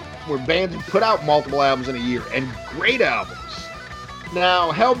 you know, where bands put out multiple albums in a year, and great albums.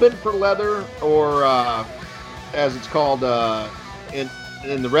 Now, Hellbent for Leather, or as it's called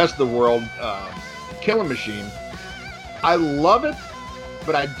in the rest of the world, Killing Machine, I love it,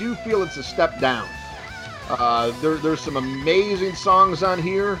 but I do feel it's a step down. There's some amazing songs on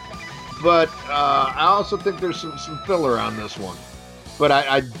here, but I also think there's some filler on this one. But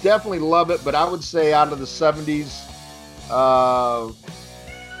I definitely love it. But I would say out of the 70s,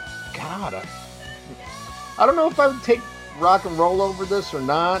 God, I don't know if I would take Rock and Roll over this or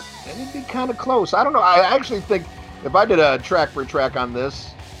not. It'd be kind of close. I don't know. I actually think if I did a track for track on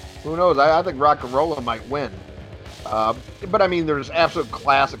this, who knows? I think Rock and Roll might win. But I mean, there's absolute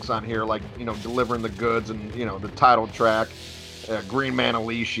classics on here, like, you know, Delivering the Goods, and, you know, the title track, Green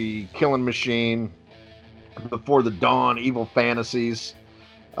Manalishi, Killing Machine, Before the Dawn, Evil Fantasies.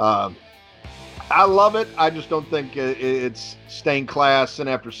 I love it. I just don't think it's Stained Class, Sin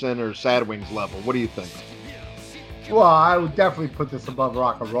After Sin, or Sad Wings level. What do you think? Well, I would definitely put this above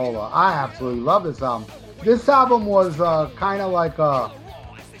Rock-a-Rolla. I absolutely love this album. This album was kind of like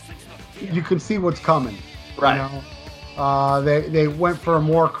you can see what's coming. Right. You know? They went for a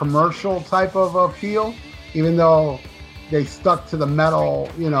more commercial type of feel, even though they stuck to the metal,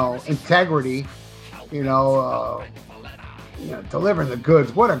 integrity. Delivering the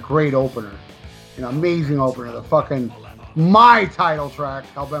goods. What a great opener. Amazing opener. My title track,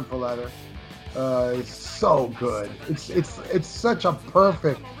 Hellbent for Leather, is so good. It's such a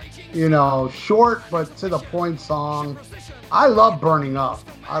perfect, short but to the point song. I love Burning Up.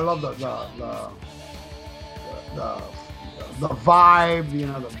 I love the vibe.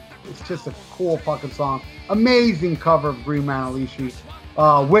 It's just a cool fucking song. Amazing cover of Green Manalishi.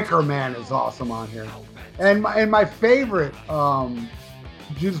 Wicker Man is awesome on here. And my favorite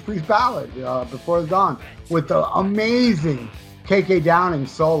Judas Priest ballad, Before the Dawn, with the amazing KK Downing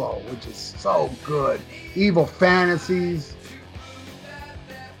solo, which is so good. Evil Fantasies.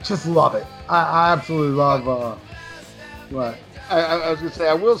 Just love it. I absolutely love what? I was going to say,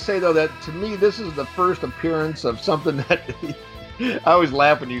 I will say, though, that to me, this is the first appearance of something that I always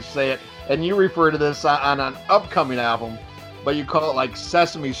laugh when you say it, and you refer to this on an upcoming album, but you call it like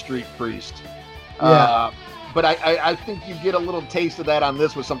Sesame Street Priest. Yeah. But I think you get a little taste of that on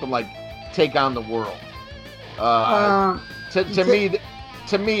this with something like Take on the World. To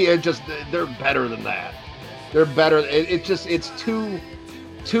me, it just, they're better than that. They're better. It's too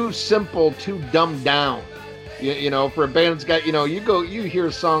simple, too dumbed down. For a band that's got, you hear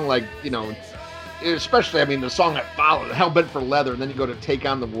a song like, especially, the song that followed, Hellbent for Leather, and then you go to Take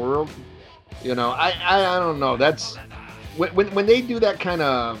on the World. I don't know. That's when they do that kind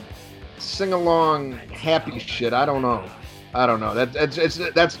of sing-along happy shit. I don't know.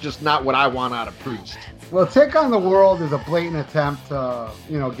 That's just not what I want out of Priest. Well, Take on the World is a blatant attempt to,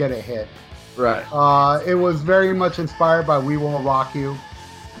 get a hit. Right. It was very much inspired by We Will Rock You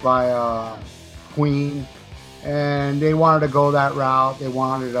by Queen, and they wanted to go that route. They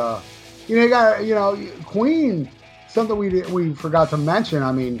wanted Queen. Something we forgot to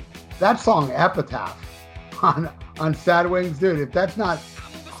mention. That song Epitaph on Sad Wings, dude. If that's not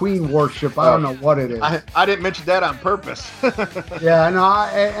Queen worship, I don't know what it is. I didn't mention that on purpose. Yeah, no,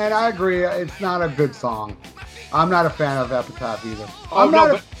 and I agree. It's not a good song. I'm not a fan of Epitaph either.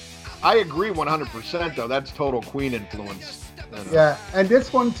 But I agree 100%, though. That's total Queen influence. Yeah, and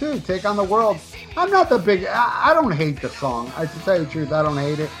this one, too, Take on the World. I'm not the big... I don't hate the song. To tell you the truth, I don't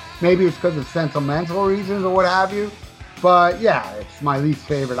hate it. Maybe it's because of sentimental reasons or what have you. But, yeah, it's my least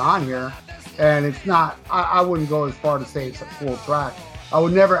favorite on here. And it's not... I wouldn't go as far to say it's a cool track. I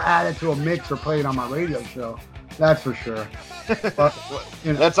would never add it to a mix or play it on my radio show. That's for sure. But,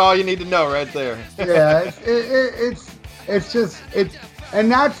 That's all you need to know right there. Yeah, it's just... And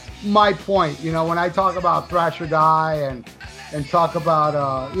that's my point, when I talk about Thrash or Die and talk about,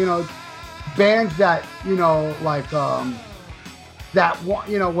 bands that,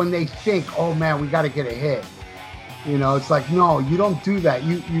 when they think, oh man, we got to get a hit, it's like, no, you don't do that.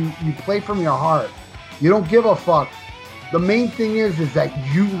 You play from your heart. You don't give a fuck. The main thing is that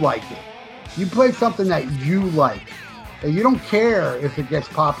you like it. You play something that you like. And you don't care if it gets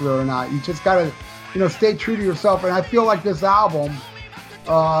popular or not. You just got to, stay true to yourself. And I feel like this album,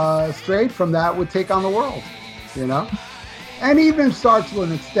 straight from that, would Take on the World, and Evening Star to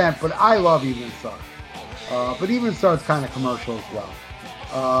an extent, but I love Evening Star. But Evening Star's kind of commercial as well.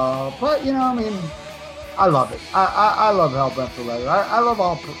 But I love it. I love Hellbent for Leather. I love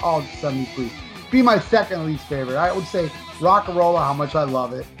all 73. Be my second least favorite. I would say Rock-a-Rolla, how much I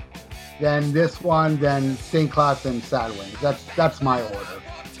love it. Then this one, then Saint Class and Sad Wings. That's my order.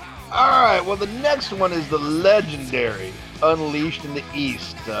 All right. Well, the next one is the legendary Unleashed in the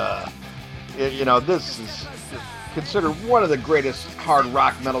East. This is considered one of the greatest hard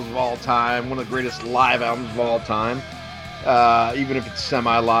rock metals of all time, one of the greatest live albums of all time, even if it's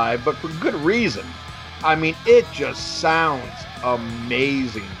semi-live, but for good reason. It just sounds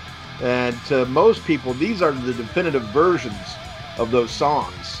amazing. And to most people, these are the definitive versions of those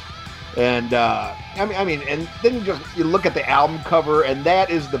songs. And, and then you look at the album cover, and that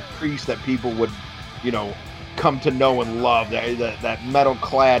is the Priest that people would, come to know and love, that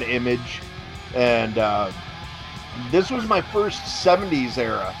metal-clad image. And this was my first 70s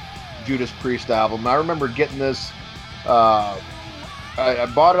era Judas Priest album. I remember getting this. I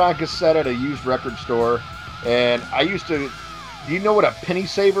bought it on cassette at a used record store, and I used to... Do you know what a penny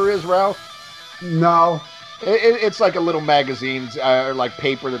saver is, Ralph? No. It's like a little magazine, or like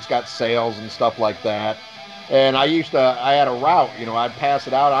paper that's got sales and stuff like that. And I had a route, I'd pass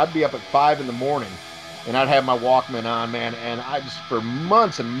it out. I'd be up at 5 in the morning, and I'd have my Walkman on, man. And I just, for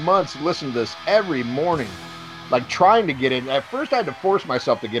months and months, listened to this every morning. like trying to get in. At first, I had to force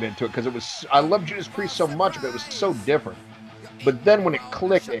myself to get into it because I love Judas Priest so much, but it was so different. But then when it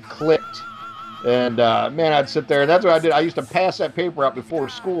clicked, and man, I'd sit there, and that's what I did. I used to pass that paper out before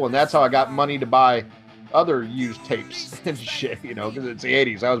school, and that's how I got money to buy other used tapes and shit, because it's the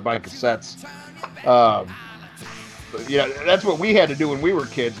 80s. I was buying cassettes. But, that's what we had to do when we were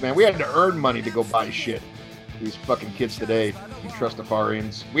kids, man. We had to earn money to go buy shit. These fucking kids today, you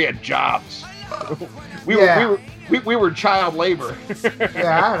Trustafarians. We had jobs. we were child labor.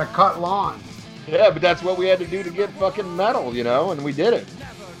 Yeah, I had to cut lawns. Yeah, but that's what we had to do to get fucking metal, and we did it.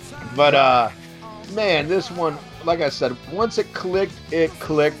 But, man, this one, like I said, once it clicked.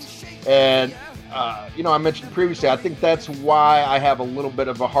 And, I mentioned previously, I think that's why I have a little bit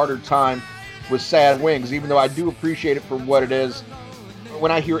of a harder time with Sad Wings, even though I do appreciate it for what it is.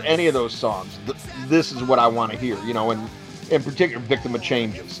 When I hear any of those songs, this is what I want to hear, and in particular, Victim of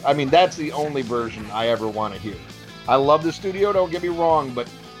Changes. I mean, that's the only version I ever want to hear. I love the studio, don't get me wrong, but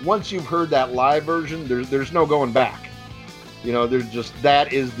once you've heard that live version, there's no going back. There's just,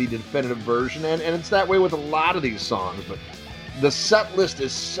 that is the definitive version, and it's that way with a lot of these songs, but the set list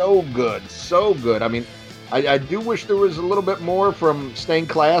is so good. I mean, I do wish there was a little bit more from Stained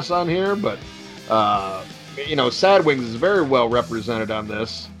Class on here, but, Sad Wings is very well represented on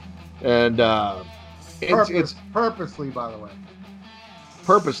this, and it's purposely, by the way.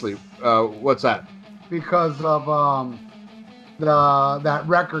 Purposely, what's that? Because of that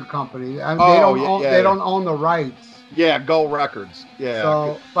record company, and they don't own the rights. Yeah, Gull Records. Yeah.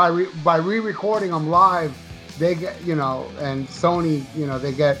 So by re-recording them live, they get and Sony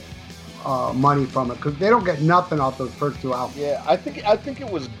they get money from it because they don't get nothing off those first two albums. Yeah, I think it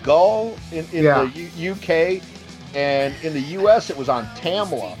was Gull in the UK, and in the US it was on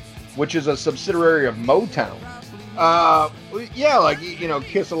Tamla, which is a subsidiary of Motown.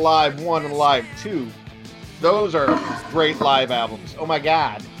 Kiss Alive 1 and Alive 2. Those are great live albums. Oh my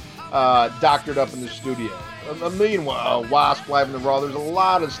God. Doctored Up in the Studio. A million Wasp Live in the Raw. There's a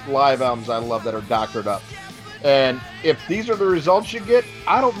lot of live albums I love that are doctored up. And if these are the results you get,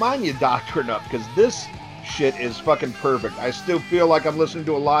 I don't mind you doctoring up because this shit is fucking perfect. I still feel like I'm listening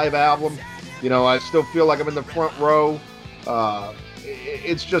to a live album. I still feel like I'm in the front row.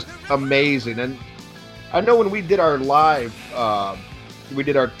 It's just amazing. And I know when we did our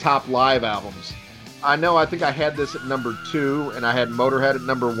top live albums, I think I had this at number 2 and I had Motorhead at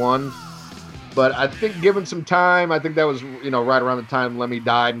number 1. But I think given some time, I think that was, right around the time Lemmy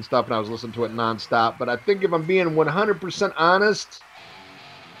died and stuff, and I was listening to it nonstop. But I think if I'm being 100% honest,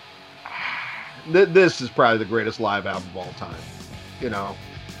 this is probably the greatest live album of all time.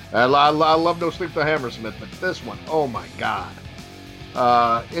 I love No Sleep to Hammersmith, but this one, oh my God.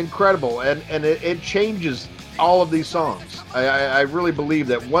 Incredible. And it changes all of these songs. I really believe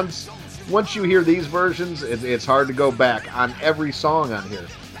that once you hear these versions, it's hard to go back on every song on here.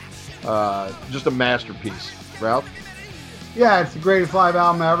 Just a masterpiece. Ralph? Yeah, it's the greatest live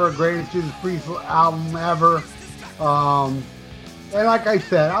album ever, greatest Judas Priest album ever. And like I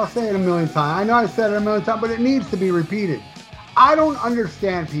said, I'll say it a million times. I know I said it a million times, but it needs to be repeated. I don't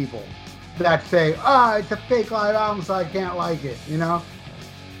understand people that say, it's a fake live album, so I can't like it,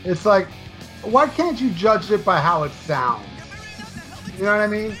 It's like, why can't you judge it by how it sounds? You know what I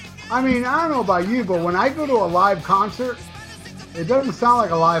mean? I don't know about you, but when I go to a live concert, it doesn't sound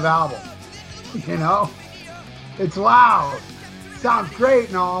like a live album, It's loud, sounds great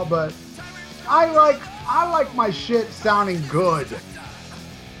and all, but I like my shit sounding good,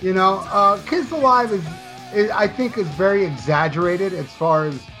 Kiss Alive is I think is very exaggerated as far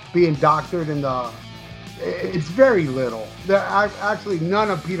as being doctored in it's very little. Actually,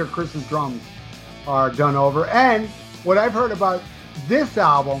 none of Peter Criss's drums are done over, and what I've heard about this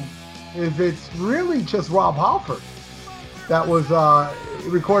album is it's really just Rob Halford that was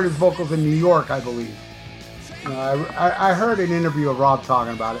recorded his vocals in New York, I believe. I heard an interview of Rob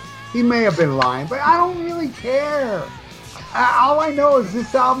talking about it. He may have been lying, but I don't really care. All I know is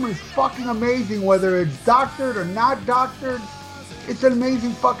this album is fucking amazing, whether it's doctored or not doctored. It's an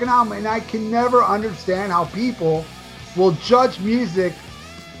amazing fucking album, and I can never understand how people will judge music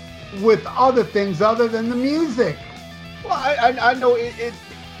with other things other than the music. Well, I know it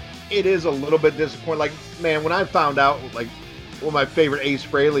is a little bit disappointing. Like, man, when I found out, like, one of my favorite Ace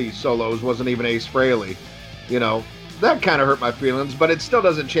Frehley solos wasn't even Ace Frehley, that kind of hurt my feelings, but it still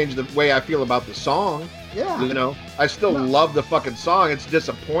doesn't change the way I feel about the song. Yeah. I still love the fucking song. It's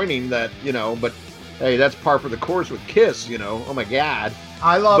disappointing that, but hey, that's par for the course with Kiss, Oh my God.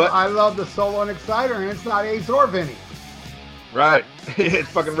 I love the solo in Exciter, and it's not Ace or Vinny. Right. It's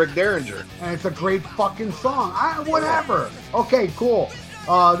fucking Rick Derringer. And it's a great fucking song. Whatever. Okay, cool.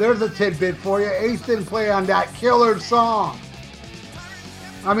 There's a tidbit for you. Ace didn't play on that killer song.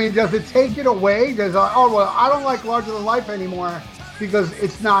 I mean, does it take it away? I don't like Larger Than Life anymore because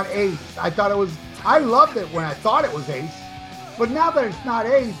it's not Ace. I loved it when I thought it was Ace. But now that it's not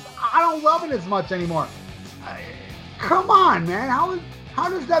Ace, I don't love it as much anymore. Come on, man. How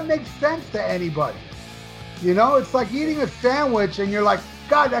does that make sense to anybody? You know, it's like eating a sandwich and you're like,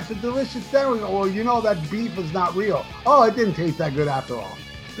 God, that's a delicious sandwich. Well, you know that beef is not real. Oh, it didn't taste that good after all.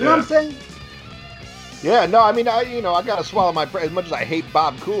 You know what I'm saying? Yeah, no, I mean, I gotta swallow my pride. As much as I hate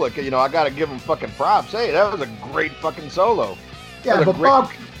Bob Kulick, I gotta give him fucking props. Hey, that was a great fucking solo. Yeah, but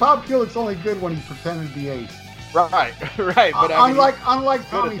Bob Kulick's only good when he's pretending to be Ace. Right. But unlike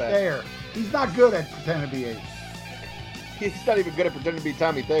Tommy Thayer, he's not good at pretending to be Ace. He's not even good at pretending to be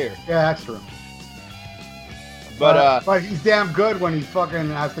Tommy Thayer. Yeah, that's true. But he's damn good when he fucking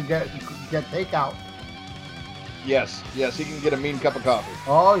has to get takeout. Yes, he can get a mean cup of coffee.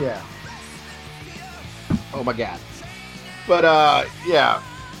 Oh yeah. Oh my God. But yeah,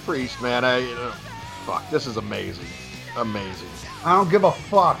 Priest, man, fuck, this is amazing. Amazing. I don't give a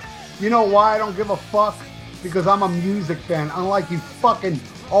fuck. You know why I don't give a fuck? Because I'm a music fan, unlike you fucking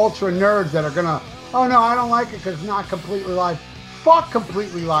ultra nerds that are gonna, oh no, I don't like it because it's not completely live. Fuck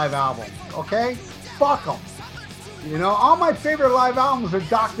completely live albums, okay? Fuck them. All my favorite live albums are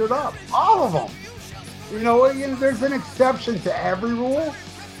doctored up. All of them. There's an exception to every rule,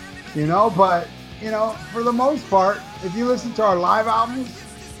 but, for the most part, if you listen to our live albums,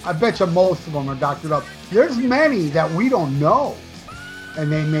 I bet you most of them are doctored up. There's many that we don't know,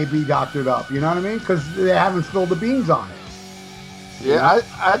 and they may be doctored up, you know what I mean? Because they haven't spilled the beans on it. Yeah,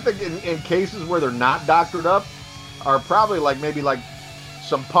 I think in cases where they're not doctored up are probably maybe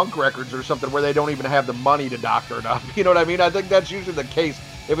some punk records or something where they don't even have the money to doctor it up. You know what I mean? I think that's usually the case.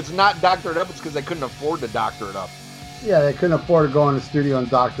 If it's not doctored up, it's because they couldn't afford to doctor it up. Yeah, they couldn't afford to go in the studio and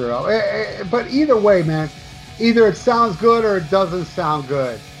doctor it up. But either way, man, either it sounds good or it doesn't sound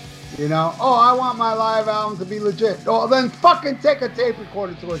good. Oh, I want my live album to be legit. Oh, then fucking take a tape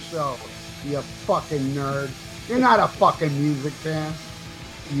recorder to a show. You fucking nerd. You're not a fucking music fan.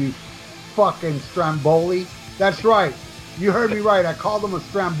 You fucking Stromboli. That's right. You heard me right. I called him a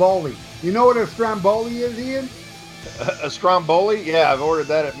Stromboli. You know what a Stromboli is, Ian? A Stromboli? Yeah, I've ordered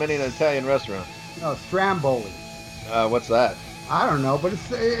that at many an Italian restaurant. No, Stromboli. What's that? I don't know, but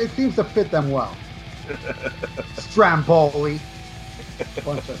it seems to fit them well. Stromboli.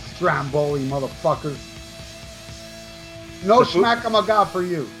 Bunch of Stromboli motherfuckers. No schmack-a-maga for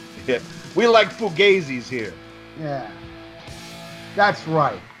you. Yeah. We like fugazis here. Yeah. That's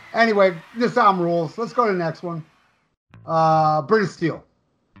right. Anyway, this album rules. Let's go to the next one. British Steel.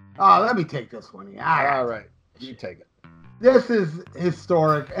 Let me take this one. All right. You take it. This is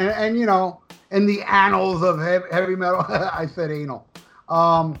historic. And in the annals of heavy metal, I said anal.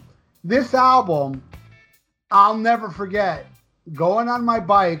 This album, I'll never forget going on my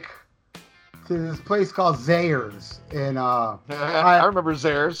bike to this place called Zayre's. I remember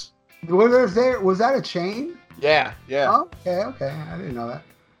Zayre's. Was that a chain? Yeah. Okay. I didn't know that.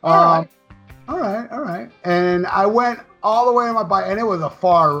 All right. And I went all the way on my bike, and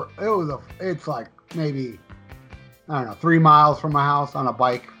it's like maybe, I don't know, 3 miles from my house on a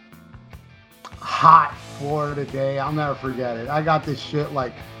bike. Hot Florida day. I'll never forget it. I got this shit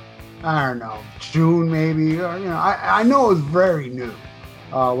I don't know, June maybe. Or, I know it was very new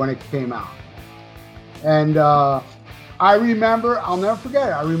when it came out. And I remember, I'll never forget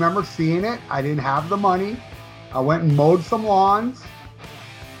it. I remember seeing it. I didn't have the money. I went and mowed some lawns,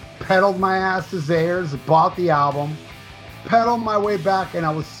 pedaled my ass to Zayre's, bought the album, pedaled my way back, and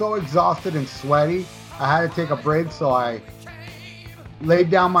I was so exhausted and sweaty, I had to take a break, so I laid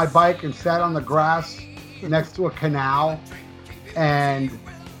down my bike and sat on the grass next to a canal and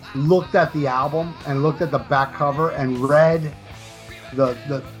looked at the album and looked at the back cover and read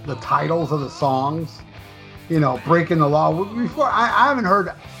the titles of the songs. Breaking the Law. Before I haven't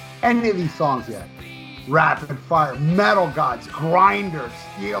heard any of these songs yet. Rapid Fire, Metal Gods, Grinder,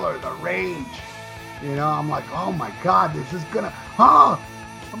 Steeler, The Rage. I'm like, oh my God, this is gonna, I'm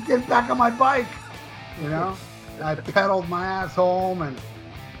getting back on my bike. I pedaled my ass home, and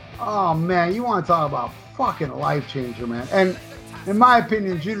oh man, you want to talk about fucking life changer, man. And in my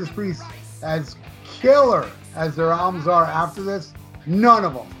opinion, Judas Priest, as killer as their albums are after this, none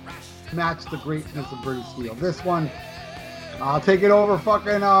of them match the greatness of British Steel. This one, I'll take it over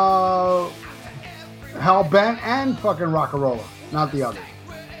fucking Hellbent and fucking Rock'n'Rolla, not the other.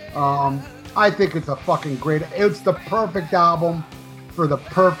 I think it's a fucking great, it's the perfect album for the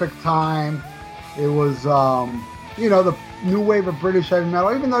perfect time. It was, the new wave of British heavy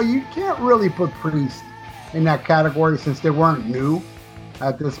metal, even though you can't really put Priest in that category since they weren't new.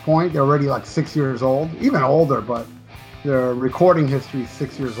 at this point. They're already like 6 years old, even older, but their recording history is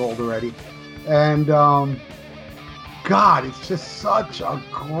 6 years old already. And God, it's just such a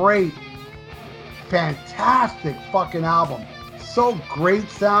great, fantastic fucking album. So great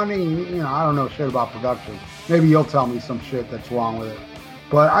sounding. You know, I don't know shit about production. Maybe you'll tell me some shit that's wrong with it.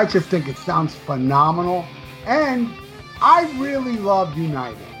 But I just think it sounds phenomenal. And I really love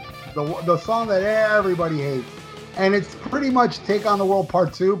United, the song that everybody hates. And it's pretty much Take on the World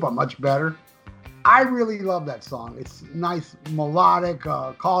Part 2, but much better. I really love that song. It's nice, melodic,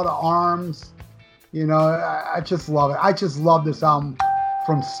 call to arms. You know, I just love it. I just love this album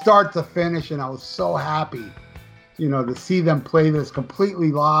from start to finish, and I was so happy, you know, to see them play this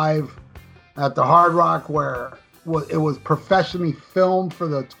completely live at the Hard Rock, where it was professionally filmed for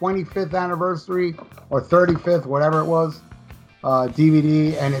the 25th anniversary or 35th, whatever it was,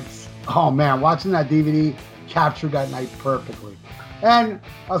 DVD. And it's, oh man, watching that DVD captured that night perfectly. And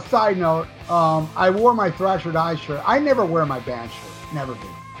a side note, I wore my Thrasher Die shirt. I never wear my band shirt, never did.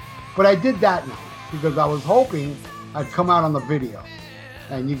 But I did that night because I was hoping I'd come out on the video.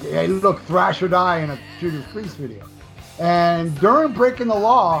 And you look, Thrasher Die in a Judas Priest video. And during Breaking the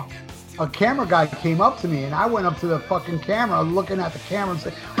Law, a camera guy came up to me, and I went up to the fucking camera, looking at the camera and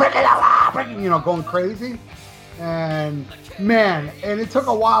saying, "Breaking the Law," you know, going crazy. And man, and it took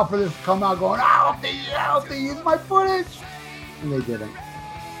a while for this to come out, going, I hope they use my footage. And they didn't.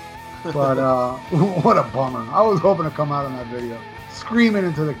 But what a bummer. I was hoping to come out on that video, screaming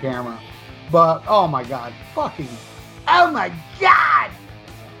into the camera. But oh my God, oh my God,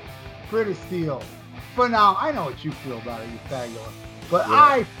 British Steel. Phenomenal. I know what you feel about it, you fabulous. But yeah.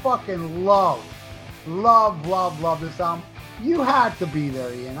 I fucking love this album. You had to be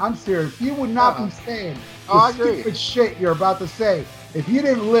there, Ian. I'm serious. You would not be saying the stupid shit you're about to say if you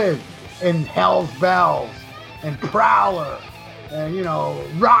didn't live in Hell's Bells and Prowler and, you know,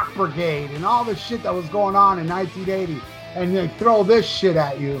 Rock Brigade and all the shit that was going on in 1980, and they throw this shit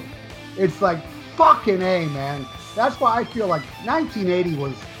at you. It's like, fucking A, man. That's why I feel like 1980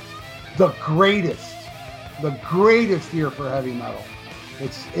 was the greatest year for heavy metal.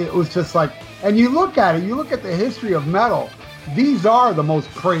 It was just like, and you look at the history of metal, these are the most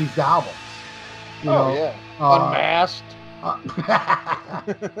praised albums. You know, yeah. Unmasked. All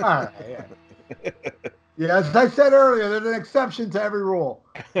right, yeah. Yeah, as I said earlier, there's an exception to every rule.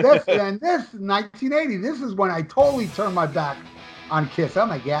 This 1980, this is when I totally turned my back on Kiss. Oh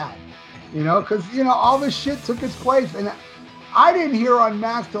my God. You know, because, you know, all this shit took its place. And I didn't hear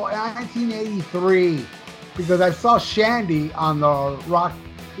Unmasked till 1983 because I saw Shandy on the Rock,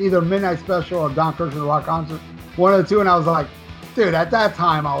 either Midnight Special or Don Kirshner Rock Concert, one of the two. And I was like, dude, at that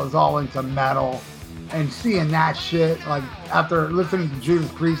time I was all into metal, and seeing that shit, like after listening to Judas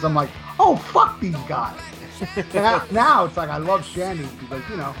Priest, I'm like, oh, fuck these guys. now it's like I love Shandy because,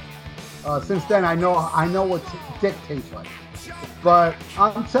 you know, since then I know what dick tastes like. But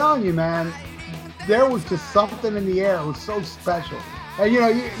I'm telling you, man, there was just something in the air. It was so special. And you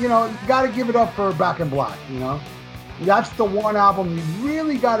got to give it up for Back in Black. You know, that's the one album you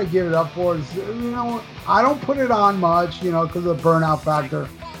really got to give it up for. You know, I don't put it on much, you know, because of the burnout factor.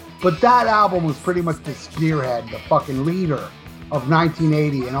 But that album was pretty much the spearhead, the fucking leader of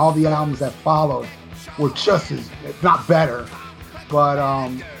 1980, and all the albums that followed were just as, if not better.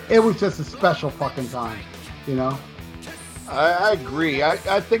 But it was just a special fucking time, you know. I agree.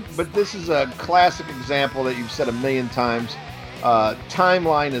 I think, but this is a classic example that you've said a million times.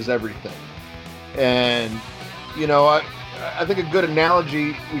 Timeline is everything. And, you know, I think a good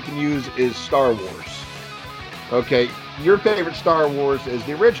analogy we can use is Star Wars. Okay, your favorite Star Wars is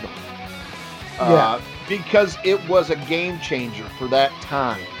the original. Because it was a game changer for that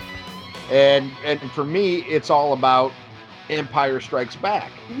time. And for me, it's all about Empire Strikes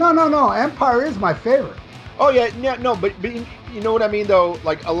Back. No. Empire is my favorite. Oh, yeah, no, but you know what I mean, though?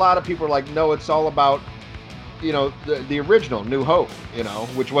 Like, a lot of people are like, no, it's all about, you know, the original, New Hope, you know,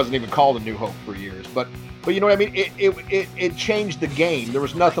 which wasn't even called a New Hope for years. But you know what I mean? It changed the game. There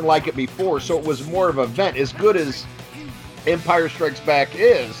was nothing like it before, so it was more of an event. As good as Empire Strikes Back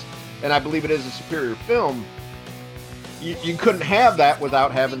is, and I believe it is a superior film, you couldn't have that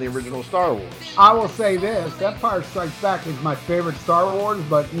without having the original Star Wars. I will say this, Empire Strikes Back is my favorite Star Wars,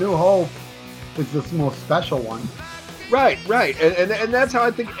 but New Hope is the most special one. Right. And that's how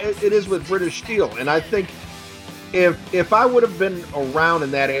I think it is with British Steel. And I think if I would have been around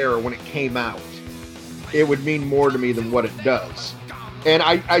in that era when it came out, it would mean more to me than what it does. And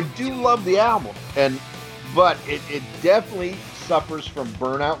I do love the album, but it definitely suffers from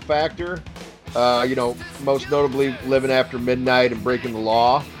burnout factor. You know, most notably Living After Midnight and Breaking the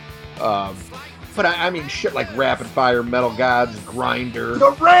Law. But I mean, shit like Rapid Fire, Metal Gods, Grinder.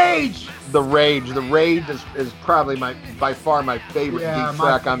 The Rage! The Rage is probably by far my favorite deep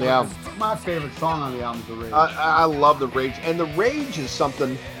track on the album. My favorite song on the album is The Rage. I love The Rage. And The Rage is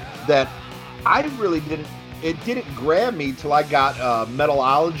something that I really didn't grab me till I got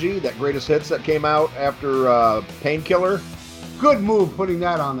Metalology, that greatest hits that came out after Painkiller. Good move putting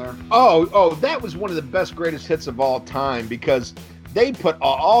that on there. Oh, that was one of the best greatest hits of all time because they put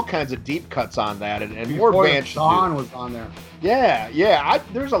all kinds of deep cuts on that, and more bands should do. Dawn was on there. Yeah.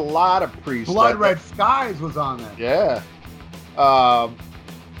 There's a lot of Priest. Blood Red Skies was on there. Yeah.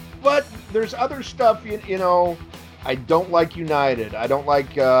 But there's other stuff, you know. I don't like United. I don't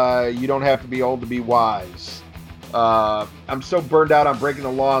like You Don't Have to Be Old to Be Wise. I'm so burned out on Breaking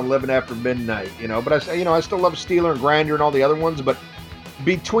the Law and Living After Midnight, you know. But I still love Steeler and Grinder and all the other ones. But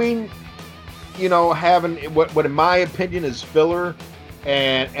between, you know, having what in my opinion is filler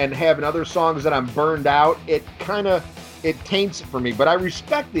and having other songs that I'm burned out, it taints it for me. But I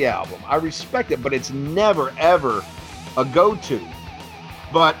respect the album. I respect it, but it's never ever a go-to.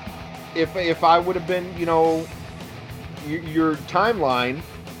 But if I would have been, you know, your timeline,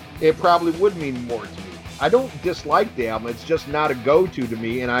 it probably would mean more to me. I don't dislike the album. It's just not a go-to to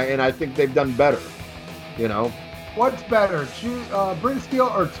me, and I think they've done better. You know, what's better, British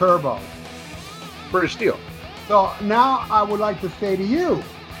Steel or Turbo? British Steel. So now I would like to say to you,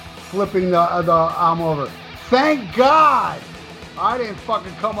 flipping the album over, thank God I didn't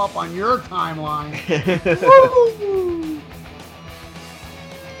fucking come up on your timeline. Woo!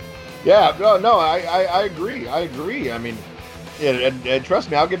 Yeah, no, I agree. I mean, and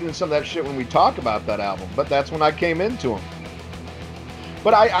trust me, I'll get into some of that shit when we talk about that album. But that's when I came into them.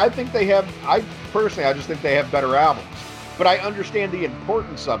 But I think they have. I just think they have better albums. But I understand the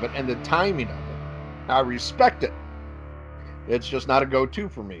importance of it and the timing of it. I respect it. It's just not a go-to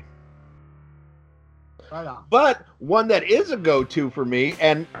for me. Right on. But one that is a go-to for me,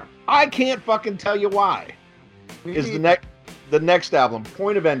 and I can't fucking tell you why, is the next album,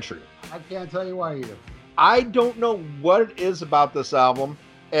 Point of Entry. I can't tell you why either. I don't know what it is about this album,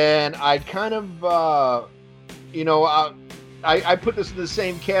 and I kind of, I put this in the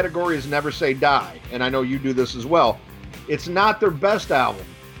same category as Never Say Die, and I know you do this as well. It's not their best album,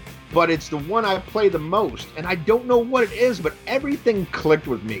 but it's the one I play the most, and I don't know what it is, but everything clicked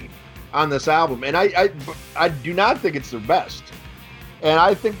with me on this album, and I do not think it's their best. And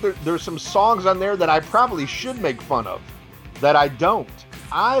I think there's some songs on there that I probably should make fun of, that I don't.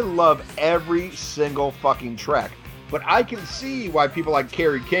 I love every single fucking track. But I can see why people like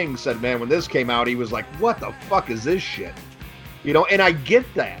Kerry King said, man, when this came out, he was like, what the fuck is this shit? You know, and I get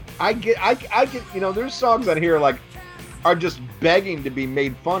that. I get, you know, there's songs on here like are just begging to be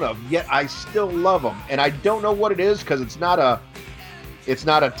made fun of, yet I still love them. And I don't know what it is, because it's not a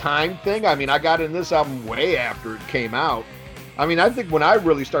time thing. I mean, I got in this album way after it came out. I mean, I think when I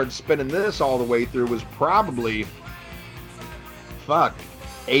really started spinning this all the way through was probably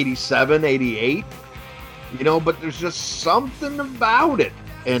 87, 88, you know, but there's just something about it,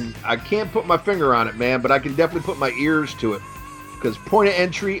 and I can't put my finger on it, man, but I can definitely put my ears to it, because Point of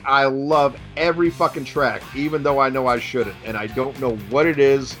Entry, I love every fucking track, even though I know I shouldn't, and I don't know what it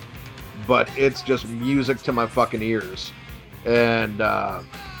is, but it's just music to my fucking ears. And,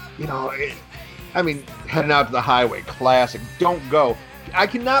 you know, Heading Out to the Highway, classic, Don't Go. I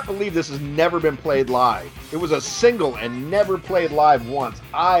cannot believe this has never been played live. It was a single and never played live once.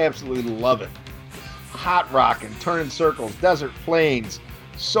 I absolutely love it. Hot Rockin', Turning Circles, Desert Plains,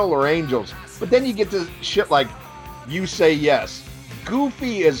 Solar Angels. But then you get to shit like You Say Yes.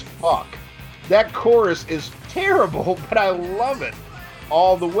 Goofy as fuck. That chorus is terrible, but I love it.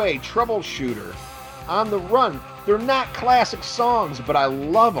 All the Way, Troubleshooter, On the Run. They're not classic songs, but I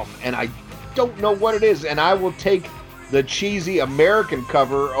love them, and I don't know what it is, and I will take the cheesy American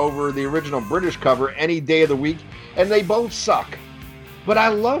cover over the original British cover any day of the week, and they both suck. But I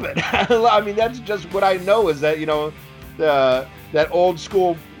love it. I mean, that's just what I know, is that, you know, that old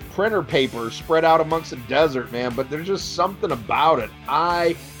school printer paper spread out amongst the desert, man. But there's just something about it.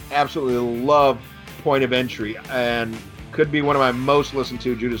 I absolutely love Point of Entry, and could be one of my most listened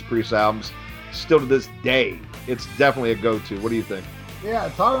to Judas Priest albums still to this day. It's definitely a go-to. What do you think? Yeah,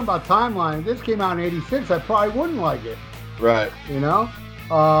 talking about timeline, if this came out in 86, I probably wouldn't like it. Right. You know?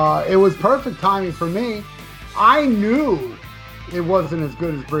 It was perfect timing for me. I knew it wasn't as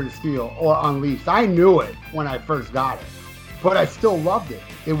good as British Steel or Unleashed. I knew it when I first got it. But I still loved it.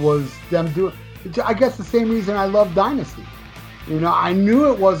 It was them doing, I guess the same reason I love Dynasty. You know, I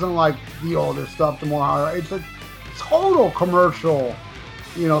knew it wasn't like the older stuff, the more hard. It's a total commercial,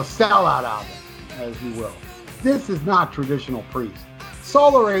 you know, sellout album, as you will. This is not traditional Priest.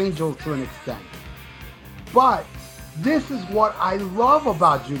 Solar Angels to an extent. But this is what I love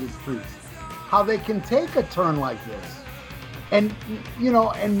about Judas Priest. How they can take a turn like this and,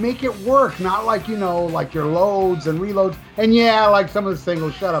 and make it work. Not like, like your loads and reloads. And yeah, like some of the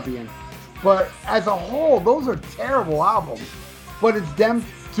singles, shut up, Ian. But as a whole, those are terrible albums. But it's them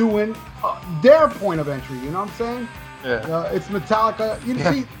doing their point of entry, you know what I'm saying? Yeah. It's Metallica.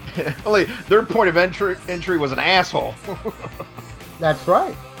 See, only their point of entry was an asshole. That's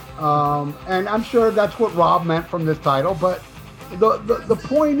right. And I'm sure that's what Rob meant from this title. But the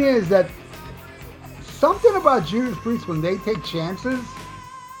point is that something about Judas Priest, when they take chances,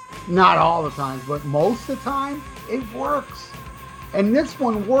 not all the time, but most of the time, it works. And this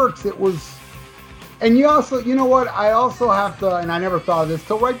one works. It was, and you know what? I also have to, and I never thought of this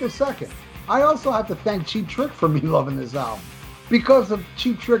till right this second. I also have to thank Cheap Trick for me loving this album, because of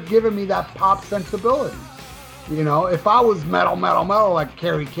Cheap Trick giving me that pop sensibility. If I was metal like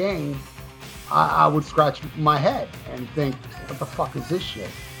Kerry King, I would scratch my head and think, what the fuck is this shit?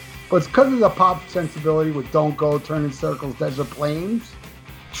 But it's because of the pop sensibility with Don't Go, Turn in Circles, Desert Plains,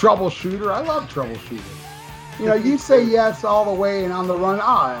 Troubleshooter. I love Troubleshooter. You Say Yes all the way and On the Run.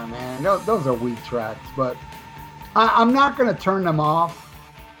 Oh, man, those are weak tracks. But I'm not going to turn them off.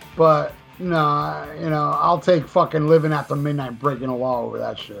 But, no, I'll take fucking Living After Midnight, Breaking the Law over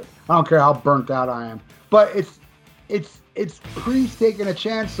that shit. I don't care how burnt out I am. But it's Priest taking a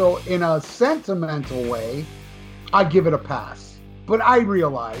chance. So in a sentimental way, I give it a pass. But I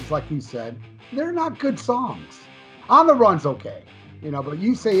realize, like you said, they're not good songs. On the Run's okay. But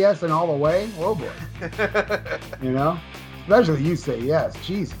You Say Yes and All the Way, oh boy. Especially You Say Yes.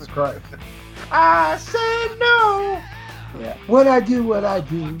 Jesus Christ. I said no. Yeah. What I do.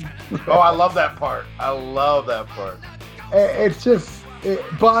 Oh, I love that part. It's just,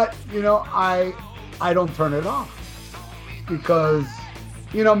 but, I don't turn it off. Because,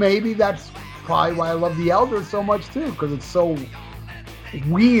 maybe that's probably why I love The Elder so much too. Because it's so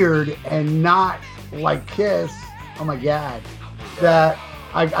weird and not like Kiss. Oh my God. That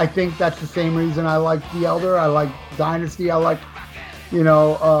I think that's the same reason I like The Elder. I like Dynasty. I like,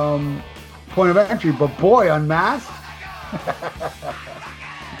 Point of Entry. But boy, Unmasked,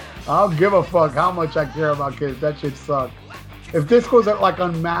 I don't give a fuck how much I care about Kiss. That shit sucked. If this goes at like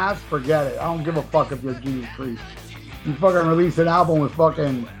Unmasked, forget it. I don't give a fuck if you're Judas Priest. You fucking release an album with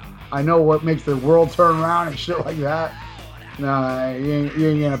fucking I Know What Makes the World Turn Around and shit like that. No, you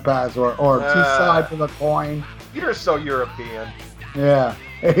ain't gonna pass. Or Two Sides of the Coin. You're so European. Yeah,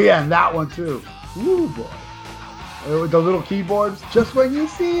 and that one too. Ooh, boy. With the little keyboards, just when you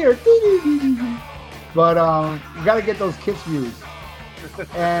see her. But you gotta get those Kiss views.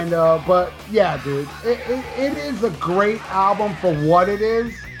 And but yeah, dude, it is a great album for what it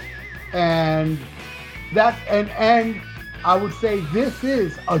is, and and I would say this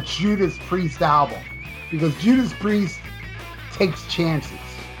is a Judas Priest album, because Judas Priest takes chances.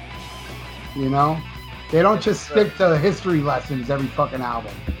 They don't just stick to history lessons every fucking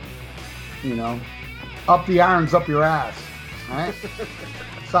album. Up the irons up your ass, right?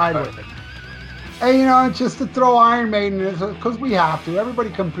 Sideways. And just to throw Iron Maiden, because we have to. Everybody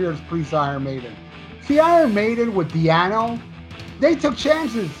compares Priest Iron Maiden. See, Iron Maiden with Diano, they took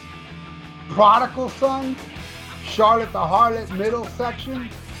chances. Prodigal Son, Charlotte the Harlot middle section.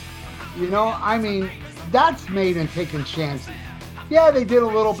 That's Maiden taking chances. Yeah, they did a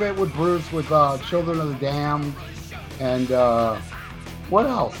little bit with Bruce with Children of the Damned, and what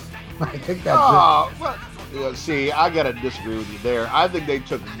else? I think that's it. Well, see, I gotta disagree with you there. I think they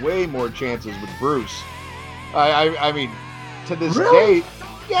took way more chances with Bruce. I mean, to this day,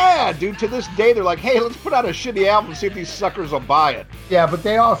 yeah, dude. To this day, they're like, hey, let's put out a shitty album and see if these suckers will buy it. Yeah, but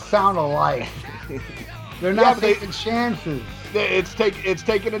they all sound alike. They're not taking chances. It's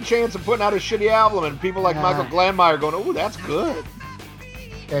taking a chance of putting out a shitty album, and people like Michael Glandmeyer going, "Oh, that's good."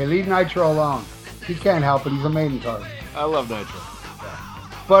 Hey, leave Nitro alone. He can't help it. He's a Maiden card. I love Nitro.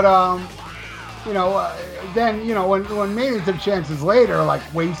 But then when Maiden took chances later, like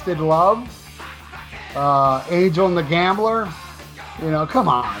Wasted Love, Angel and the Gambler, come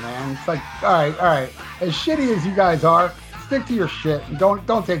on, man. It's like, all right. As shitty as you guys are, stick to your shit and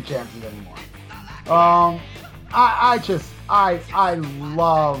don't take chances anymore. I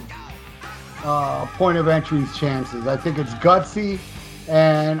love Point of Entry's chances. I think it's gutsy,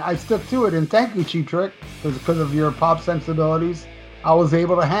 and I stuck to it. And thank you, Cheap Trick, because of your pop sensibilities, I was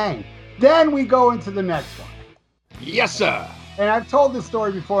able to hang. Then we go into the next one. Yes, sir. And I've told this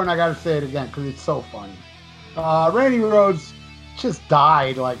story before, and I got to say it again because it's so funny. Randy Rhoads just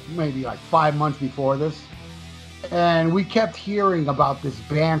died maybe 5 months before this, and we kept hearing about this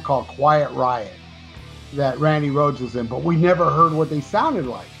band called Quiet Riot that Randy Rhoads was in, but we never heard what they sounded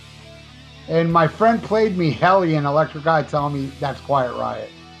like. And my friend played me Hellion, Electric Eye, telling me that's Quiet Riot.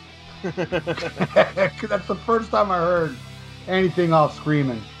 That's the first time I heard anything off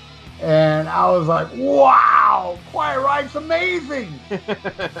Screaming. And I was like, wow, Quiet Riot's amazing.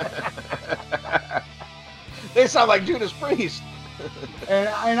 They sound like Judas Priest.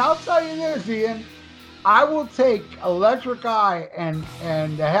 and I'll tell you this, Ian. I will take Electric Eye and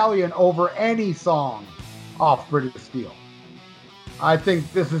the Hellion over any song off British Steel. I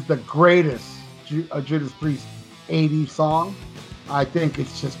think this is the greatest Judas Priest 80s song. I think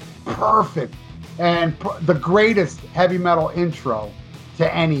it's just perfect. And the greatest heavy metal intro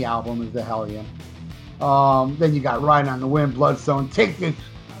to any album is the Hellion. Then you got Riding on the Wind, Bloodstone, Take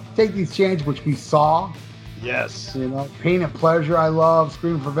These Chains, which we saw. Yes. You know, Pain and Pleasure I love,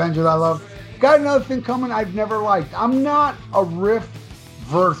 Screaming for Vengeance I love. Got Another Thing Coming I've never liked. I'm not a riff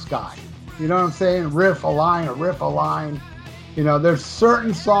verse guy. You know what I'm saying? Riff a line. You know, there's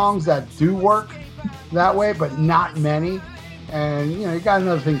certain songs that do work that way, but not many. And, you know, You Got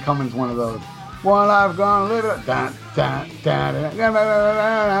Another Thing Coming is one of those. One I've gone a little,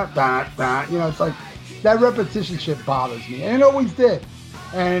 you know, it's like that repetition shit bothers me. And it always did.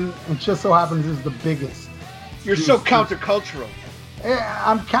 And it just so happens this is the biggest. You're so countercultural.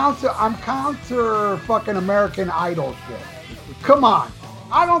 I'm counter fucking American Idol shit. Come on.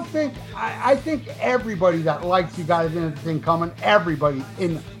 I think everybody that likes You Got Another Thing Coming, everybody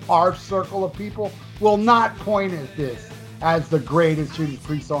in our circle of people will not point at this as the greatest Judas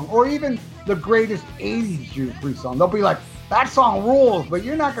Priest song or even the greatest 80s Judas Priest song. They'll be like, that song rules, but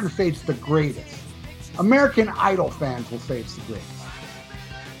you're not going to say it's the greatest. American Idol fans will say it's the greatest.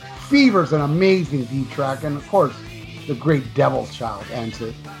 Fever's an amazing D track, and of course, the great Devil's Child ends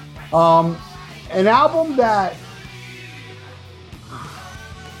it. An album that,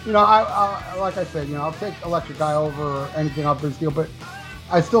 you know, I like I said, you know, I'll take Electric Eye over anything off British Steel, but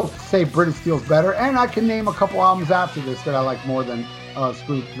I still say British Steel's better, and I can name a couple albums after this that I like more than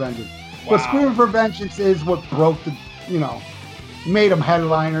Screaming for Vengeance. Wow. But Screaming for Vengeance is what broke the, you know, made them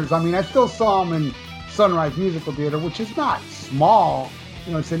headliners. I mean, I still saw them in Sunrise Musical Theater, which is not small.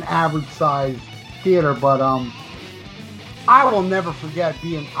 You know, it's an average-sized theater, but I will never forget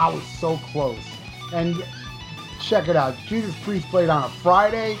I was so close. And check it out. Judas Priest played on a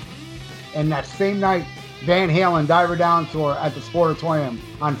Friday, and that same night, Van Halen Diver Down tour at the Sportatorium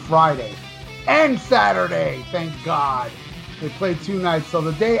on Friday. And Saturday, thank God. They played 2 nights. So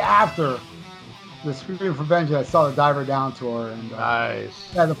the day after the Screaming for Vengeance, I saw the Diver Down tour. And,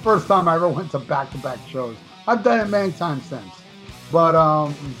 nice. Yeah, the first time I ever went to back-to-back shows. I've done it many times since. But,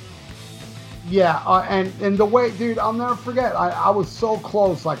 yeah, and the way, dude, I'll never forget. I was so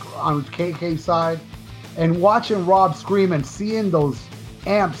close, like, on KK side. And watching Rob scream and seeing those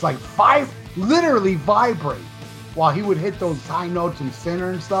amps, like, literally vibrate while he would hit those high notes in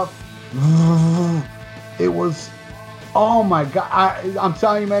Sinner and stuff. It was, oh my God. I'm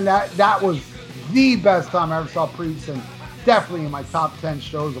telling you, man, that was the best time I ever saw Priest, and definitely in my top 10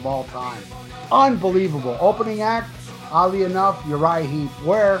 shows of all time. Unbelievable. Opening act, oddly enough, Uriah Heep,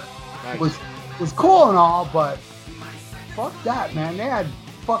 where was cool and all, but fuck that, man. They had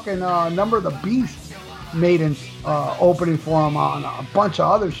fucking Number of the Beast Maidens opening for him on a bunch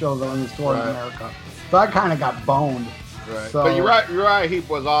of other shows on this tour in America. So I kind of got boned. Right. So, but Uriah Heep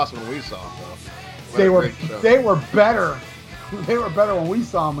was awesome when we saw him, though. They were better. They were better when we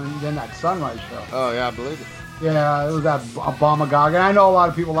saw them than that Sunrise show. Oh yeah, I believe it. Yeah, it was that Obamagog, and I know a lot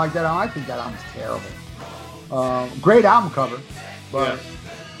of people like that album. I think that album's terrible. Great album cover, but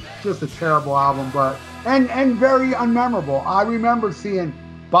just a terrible album. But and very unmemorable. I remember seeing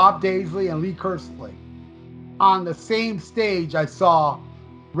Bob Daisley and Lee Kerslake on the same stage I saw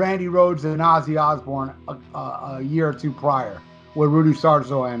Randy Rhoads and Ozzy Osbourne a year or two prior with Rudy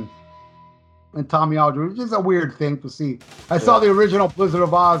Sarzo and Tommy Aldridge, which is a weird thing to see. I saw the original Blizzard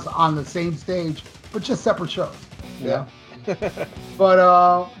of Oz on the same stage, but just separate shows. Yeah.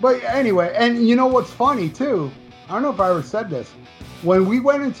 But anyway, and you know what's funny too? I don't know if I ever said this. When we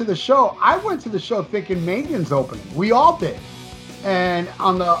went into the show, I went to the show thinking Maiden's opening. We all did. And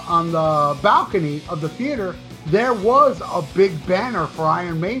on the balcony of the theater, there was a big banner for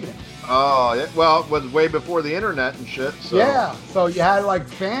Iron Maiden. Oh, well, it was way before the internet and shit. So. Yeah, so you had like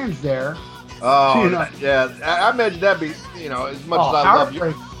fans there. Oh, you know. Yeah. I imagine that'd be, you know, as much as I love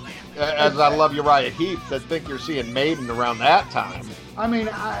you, as I love Uriah Heep, to think you're seeing Maiden around that time. I mean,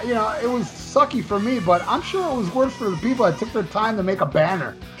 you know, it was sucky for me, but I'm sure it was worse for the people that took their time to make a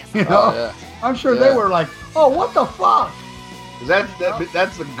banner. You know, I'm sure they were like, "Oh, what the fuck."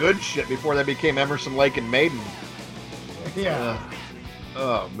 That's the good shit before they became Emerson, Lake and Maiden. Yeah.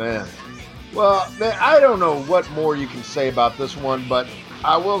 Oh man. Well, man, I don't know what more you can say about this one, but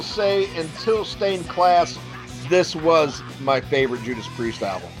I will say, until Stained Class, this was my favorite Judas Priest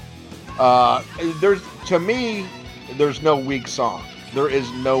album. To me, there's no weak song. There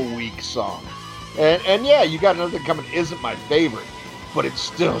is no weak song. And yeah, You Got Another Thing Coming isn't my favorite, but it's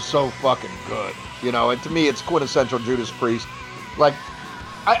still so fucking good. You know, and to me, it's quintessential Judas Priest. Like,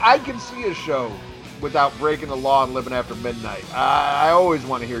 I can see a show without breaking the law and living after midnight. I always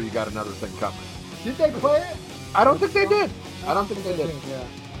want to hear You Got Another Thing Coming. Did they play it? I don't think they did. I don't think they did.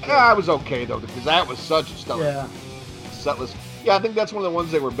 Yeah, I was okay, though, because that was such a stellar set list. Yeah, I think that's one of the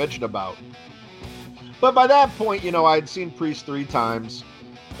ones they were bitching about. But by that point, you know, I'd seen Priest 3 times.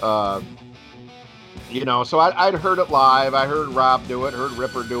 You know, so I'd heard it live. I heard Rob do it, heard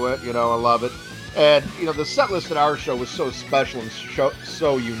Ripper do it. You know, I love it. And, you know, the set list at our show was so special and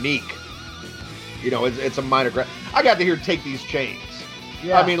so unique. You know, it's a minor... I got to hear Take These Chains.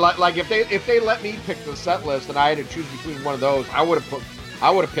 Yeah. I mean, like if they let me pick the set list and I had to choose between one of those, I would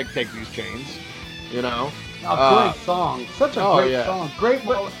have picked Take These Chains. You know, a great song, such a great song, great,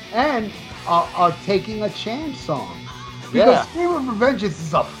 and a Taking a Chance song. Because Scream of Revenge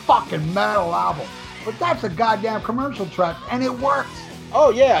is a fucking metal album, but that's a goddamn commercial track, and it works. Oh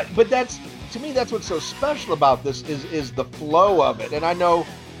yeah, but to me that's what's so special about this is the flow of it. And I know,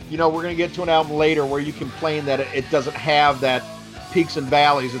 you know, we're gonna get to an album later where you complain that it doesn't have that peaks and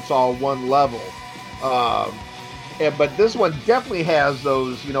valleys, it's all one level. But this one definitely has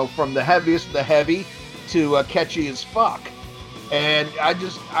those, you know, from the heaviest of the heavy to catchy as fuck. And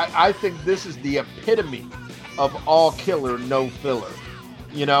I think this is the epitome of all killer, no filler.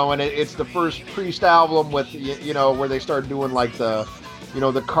 You know, and it's the first Priest album with, you know, where they start doing like the, you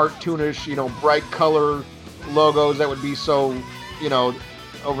know, the cartoonish, you know, bright color logos that would be so, you know,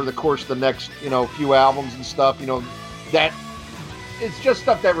 over the course of the next, you know, few albums and stuff, you know, that it's just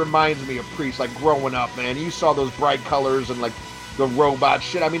stuff that reminds me of Priest, like growing up, man. You saw those bright colors and like the robot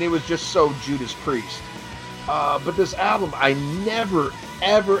shit. I mean, it was just so Judas Priest. But this album, I never,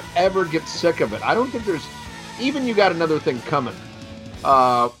 ever, ever get sick of it. I don't think there's, even You Got Another Thing Coming,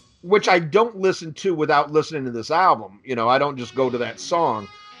 which I don't listen to without listening to this album. You know, I don't just go to that song,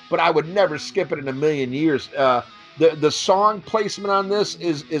 but I would never skip it in a million years. The song placement on this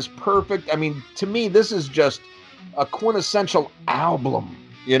is perfect. I mean, to me, this is just a quintessential album,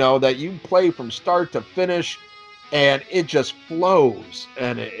 you know, that you play from start to finish, and it just flows.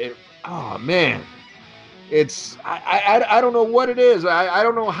 And it oh man, it's I don't know what it is. I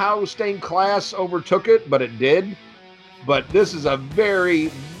don't know how Stained Class overtook it, but it did. But this is a very,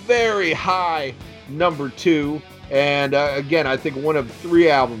 very high number 2. And again, I think one of 3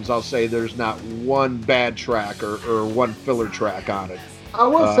 albums, I'll say there's not one bad track or one filler track on it. I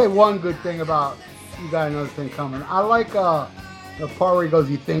will say one good thing about You Got Another Thing Coming. I like the part where he goes,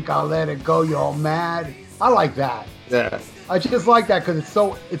 "You think I'll let it go? You're all mad." I like that. Yeah. I just like that because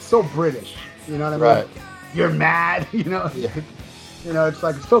it's so British. You know what I mean? Right. You're mad. You know. Yeah. You know, it's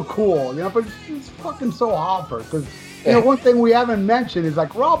like it's so cool. You know, but it's fucking so Halford because you know one thing we haven't mentioned is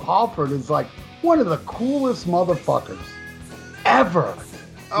like Rob Halford is like one of the coolest motherfuckers ever.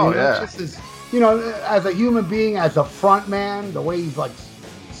 Oh, you know, yeah. Just as, you know, as a human being, as a front man, the way he's like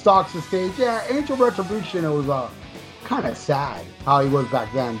stalks the stage. Yeah, Angel Retribution, it was kind of sad how he was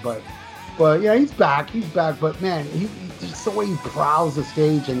back then, but you know, he's back. But man, he just the way he prowls the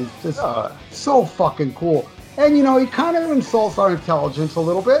stage, and he's just so fucking cool. And you know, he kind of insults our intelligence a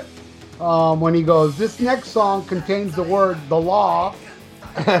little bit when he goes, "This next song contains the word the law."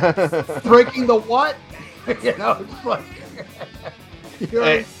 Breaking the what? You know, it's like you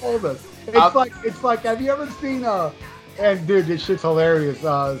already told us. It's like have you ever seen and dude, this shit's hilarious.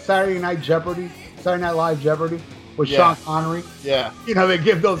 Saturday Night Live Jeopardy with Sean Connery. Yeah. You know, they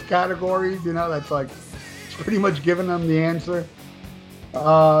give those categories, you know, that's like it's pretty much giving them the answer.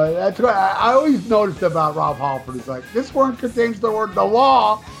 That's what I always noticed about Rob Halford. It's like this one contains the word the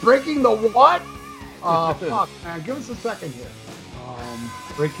law. Breaking the what? Fuck man, give us a second here.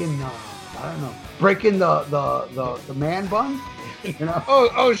 Breaking breaking the man bun, you know.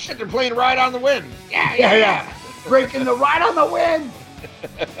 Oh shit, they're playing Ride on the Wind. Yeah. Breaking the Ride on the Wind.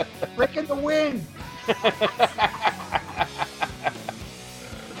 Breaking the wind.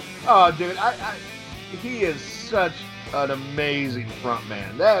 Oh dude, he is such an amazing front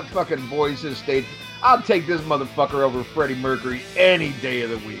man. That fucking voice is stage. I'll take this motherfucker over Freddie Mercury any day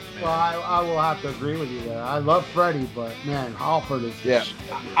of the week, man. Well, I will have to agree with you there. I love Freddie, but man, Halford is shit.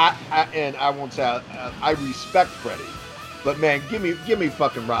 I won't say I respect Freddie, but man, give me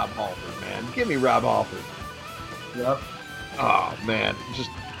fucking Rob Halford, man. Give me Rob Halford. Yep. Oh man, just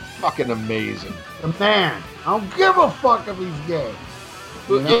fucking amazing. The man. I don't give a fuck if he's gay.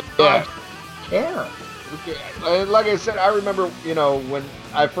 You know? Yeah. I don't care. Okay. Like I said, I remember, when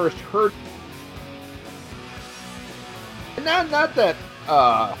I first heard. Not that.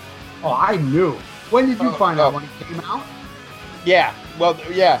 Oh, I knew. When did you find out? When it came out? Yeah. Well,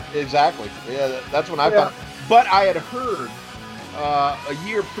 yeah, exactly. Yeah, that's when I found. But I had heard a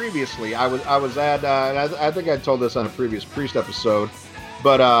year previously. I was at. I think I told this on a previous Priest episode,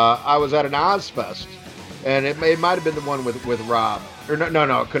 but I was at an Ozfest, and it might have been the one with Rob. Or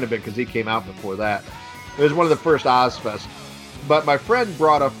no, it couldn't have been because he came out before that. It was one of the first Ozfest. But my friend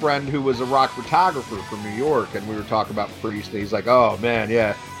brought a friend who was a rock photographer from New York, and we were talking about Priest, and he's like, oh, man,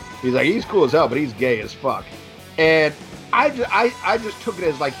 yeah. He's like, he's cool as hell, but he's gay as fuck. And I just took it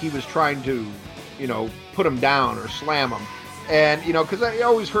as like he was trying to, put him down or slam him. And, because I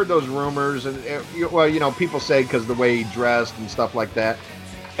always heard those rumors, and, people say because of the way he dressed and stuff like that.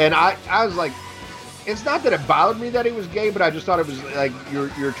 And I was like, it's not that it bothered me that he was gay, but I just thought it was like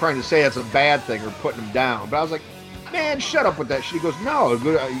you're trying to say it's a bad thing or putting him down. But I was like, man, shut up with that shit. He goes, no. He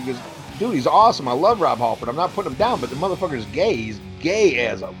goes, dude, he's awesome. I love Rob Halford. I'm not putting him down, but the motherfucker's gay. He's gay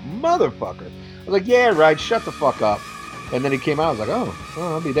as a motherfucker. I was like, yeah, right. Shut the fuck up. And then he came out. I was like, oh,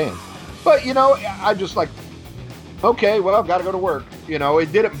 I'll be damned. But, I just like, okay, well, I've got to go to work.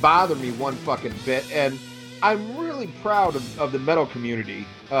 It didn't bother me one fucking bit. And I'm really proud of the metal community,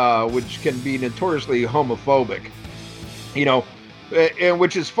 which can be notoriously homophobic. And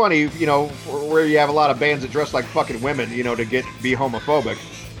which is funny, where you have a lot of bands that dress like fucking women, to be homophobic.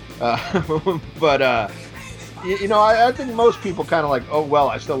 But I think most people kind of like, oh, well,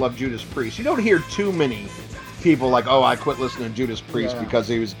 I still love Judas Priest. You don't hear too many people like, oh, I quit listening to Judas Priest because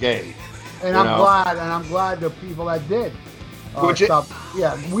he was gay. And I'm glad the people that did.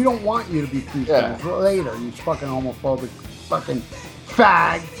 We don't want you to be Priest fans later, you fucking homophobic fucking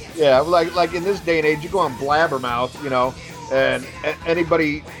fag. Yeah, like in this day and age, you go on Blabbermouth, and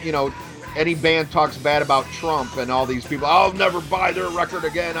anybody, any band talks bad about Trump and all these people, I'll never buy their record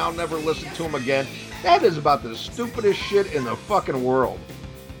again, I'll never listen to them again. That is about the stupidest shit in the fucking world,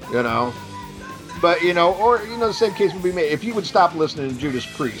 But, the same case would be made. If you would stop listening to Judas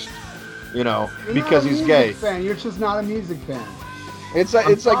Priest, because he's gay. Fan. You're just not a music fan. It's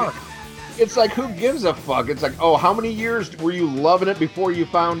like, who gives a fuck? It's like, oh, how many years were you loving it before you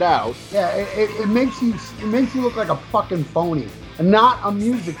found out? Yeah, it makes you look like a fucking phony, and not a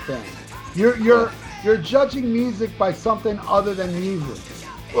music fan. You're judging music by something other than music.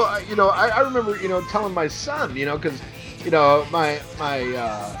 Well, I remember, telling my son, because,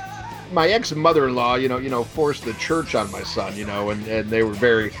 my ex-mother-in-law, forced the church on my son, and they were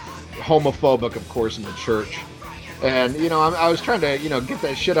very homophobic, of course, in the church. And, I was trying to, get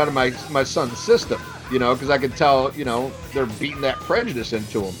that shit out of my son's system, because I could tell, they're beating that prejudice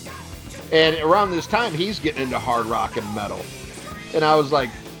into him. And around this time, he's getting into hard rock and metal. And I was like,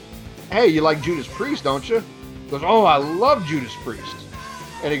 hey, you like Judas Priest, don't you? He goes, oh, I love Judas Priest.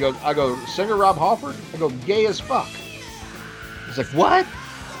 And I go, singer Rob Halford? I go, gay as fuck. He's like, what?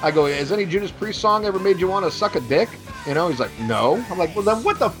 I go, has any Judas Priest song ever made you want to suck a dick? He's like, no. I'm like, well, then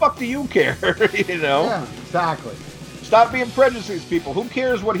what the fuck do you care? Yeah, exactly. Stop being prejudiced to these people. Who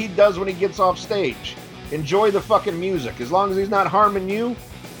cares what he does when he gets off stage? Enjoy the fucking music. As long as he's not harming you,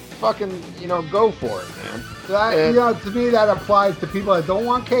 fucking, go for it, man. To me, that applies to people that don't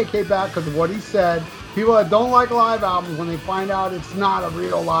want KK back because of what he said. People that don't like live albums when they find out it's not a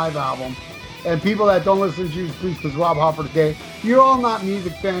real live album. And people that don't listen to Judas Priest because Rob Halford's gay. You're all not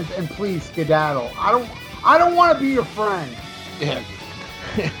music fans, and please skedaddle. I don't want to be your friend. Yeah.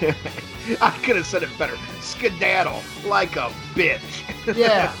 I could have said it better. Skedaddle like a bitch.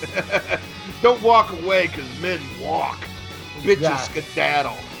 Yeah. Don't walk away because men walk. Bitches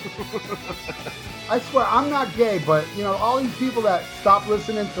skedaddle. I swear, I'm not gay, but, all these people that stop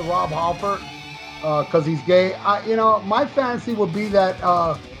listening to Rob Halford because he's gay, my fantasy would be that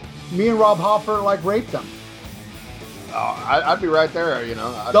me and Rob Halford, raped them. Oh, I'd be right there,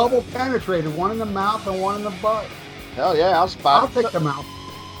 Double penetrated, one in the mouth and one in the butt. Hell yeah, I'll take the mouth.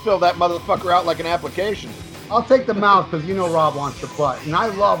 Fill that motherfucker out like an application. I'll take the mouth because Rob wants the butt. And I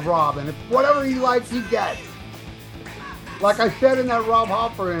love Rob, and if whatever he likes, he gets. Like I said in that Rob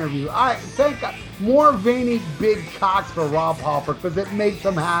Halford interview, I think more veiny big cocks for Rob Halford because it makes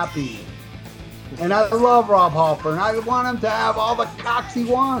him happy. And I love Rob Halford, and I want him to have all the cocks he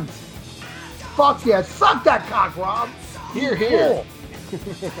wants. Fuck yeah, suck that cock, Rob. Here. Cool.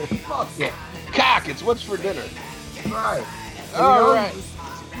 Fuck yeah. Cock, it's what's for dinner. Right. All right.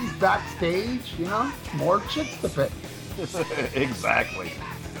 He's backstage, more chicks to pick. Exactly.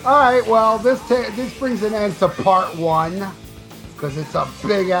 All right, well, this brings an end to part 1 because it's a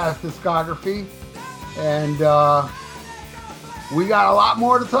big-ass discography. And we got a lot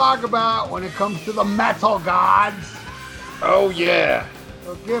more to talk about when it comes to the metal gods. Oh, yeah.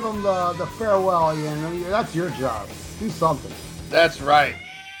 So give them the farewell, Ian. That's your job. Do something. That's right.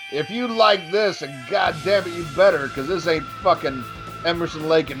 If you like this, and goddamn it, you better, because this ain't fucking Emerson,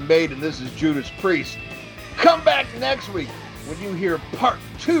 Lake and Maiden. This is Judas Priest. Come back next week when you hear part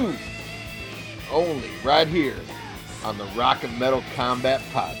 2, only right here on the Rock and Metal Combat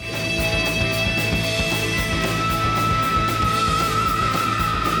Podcast.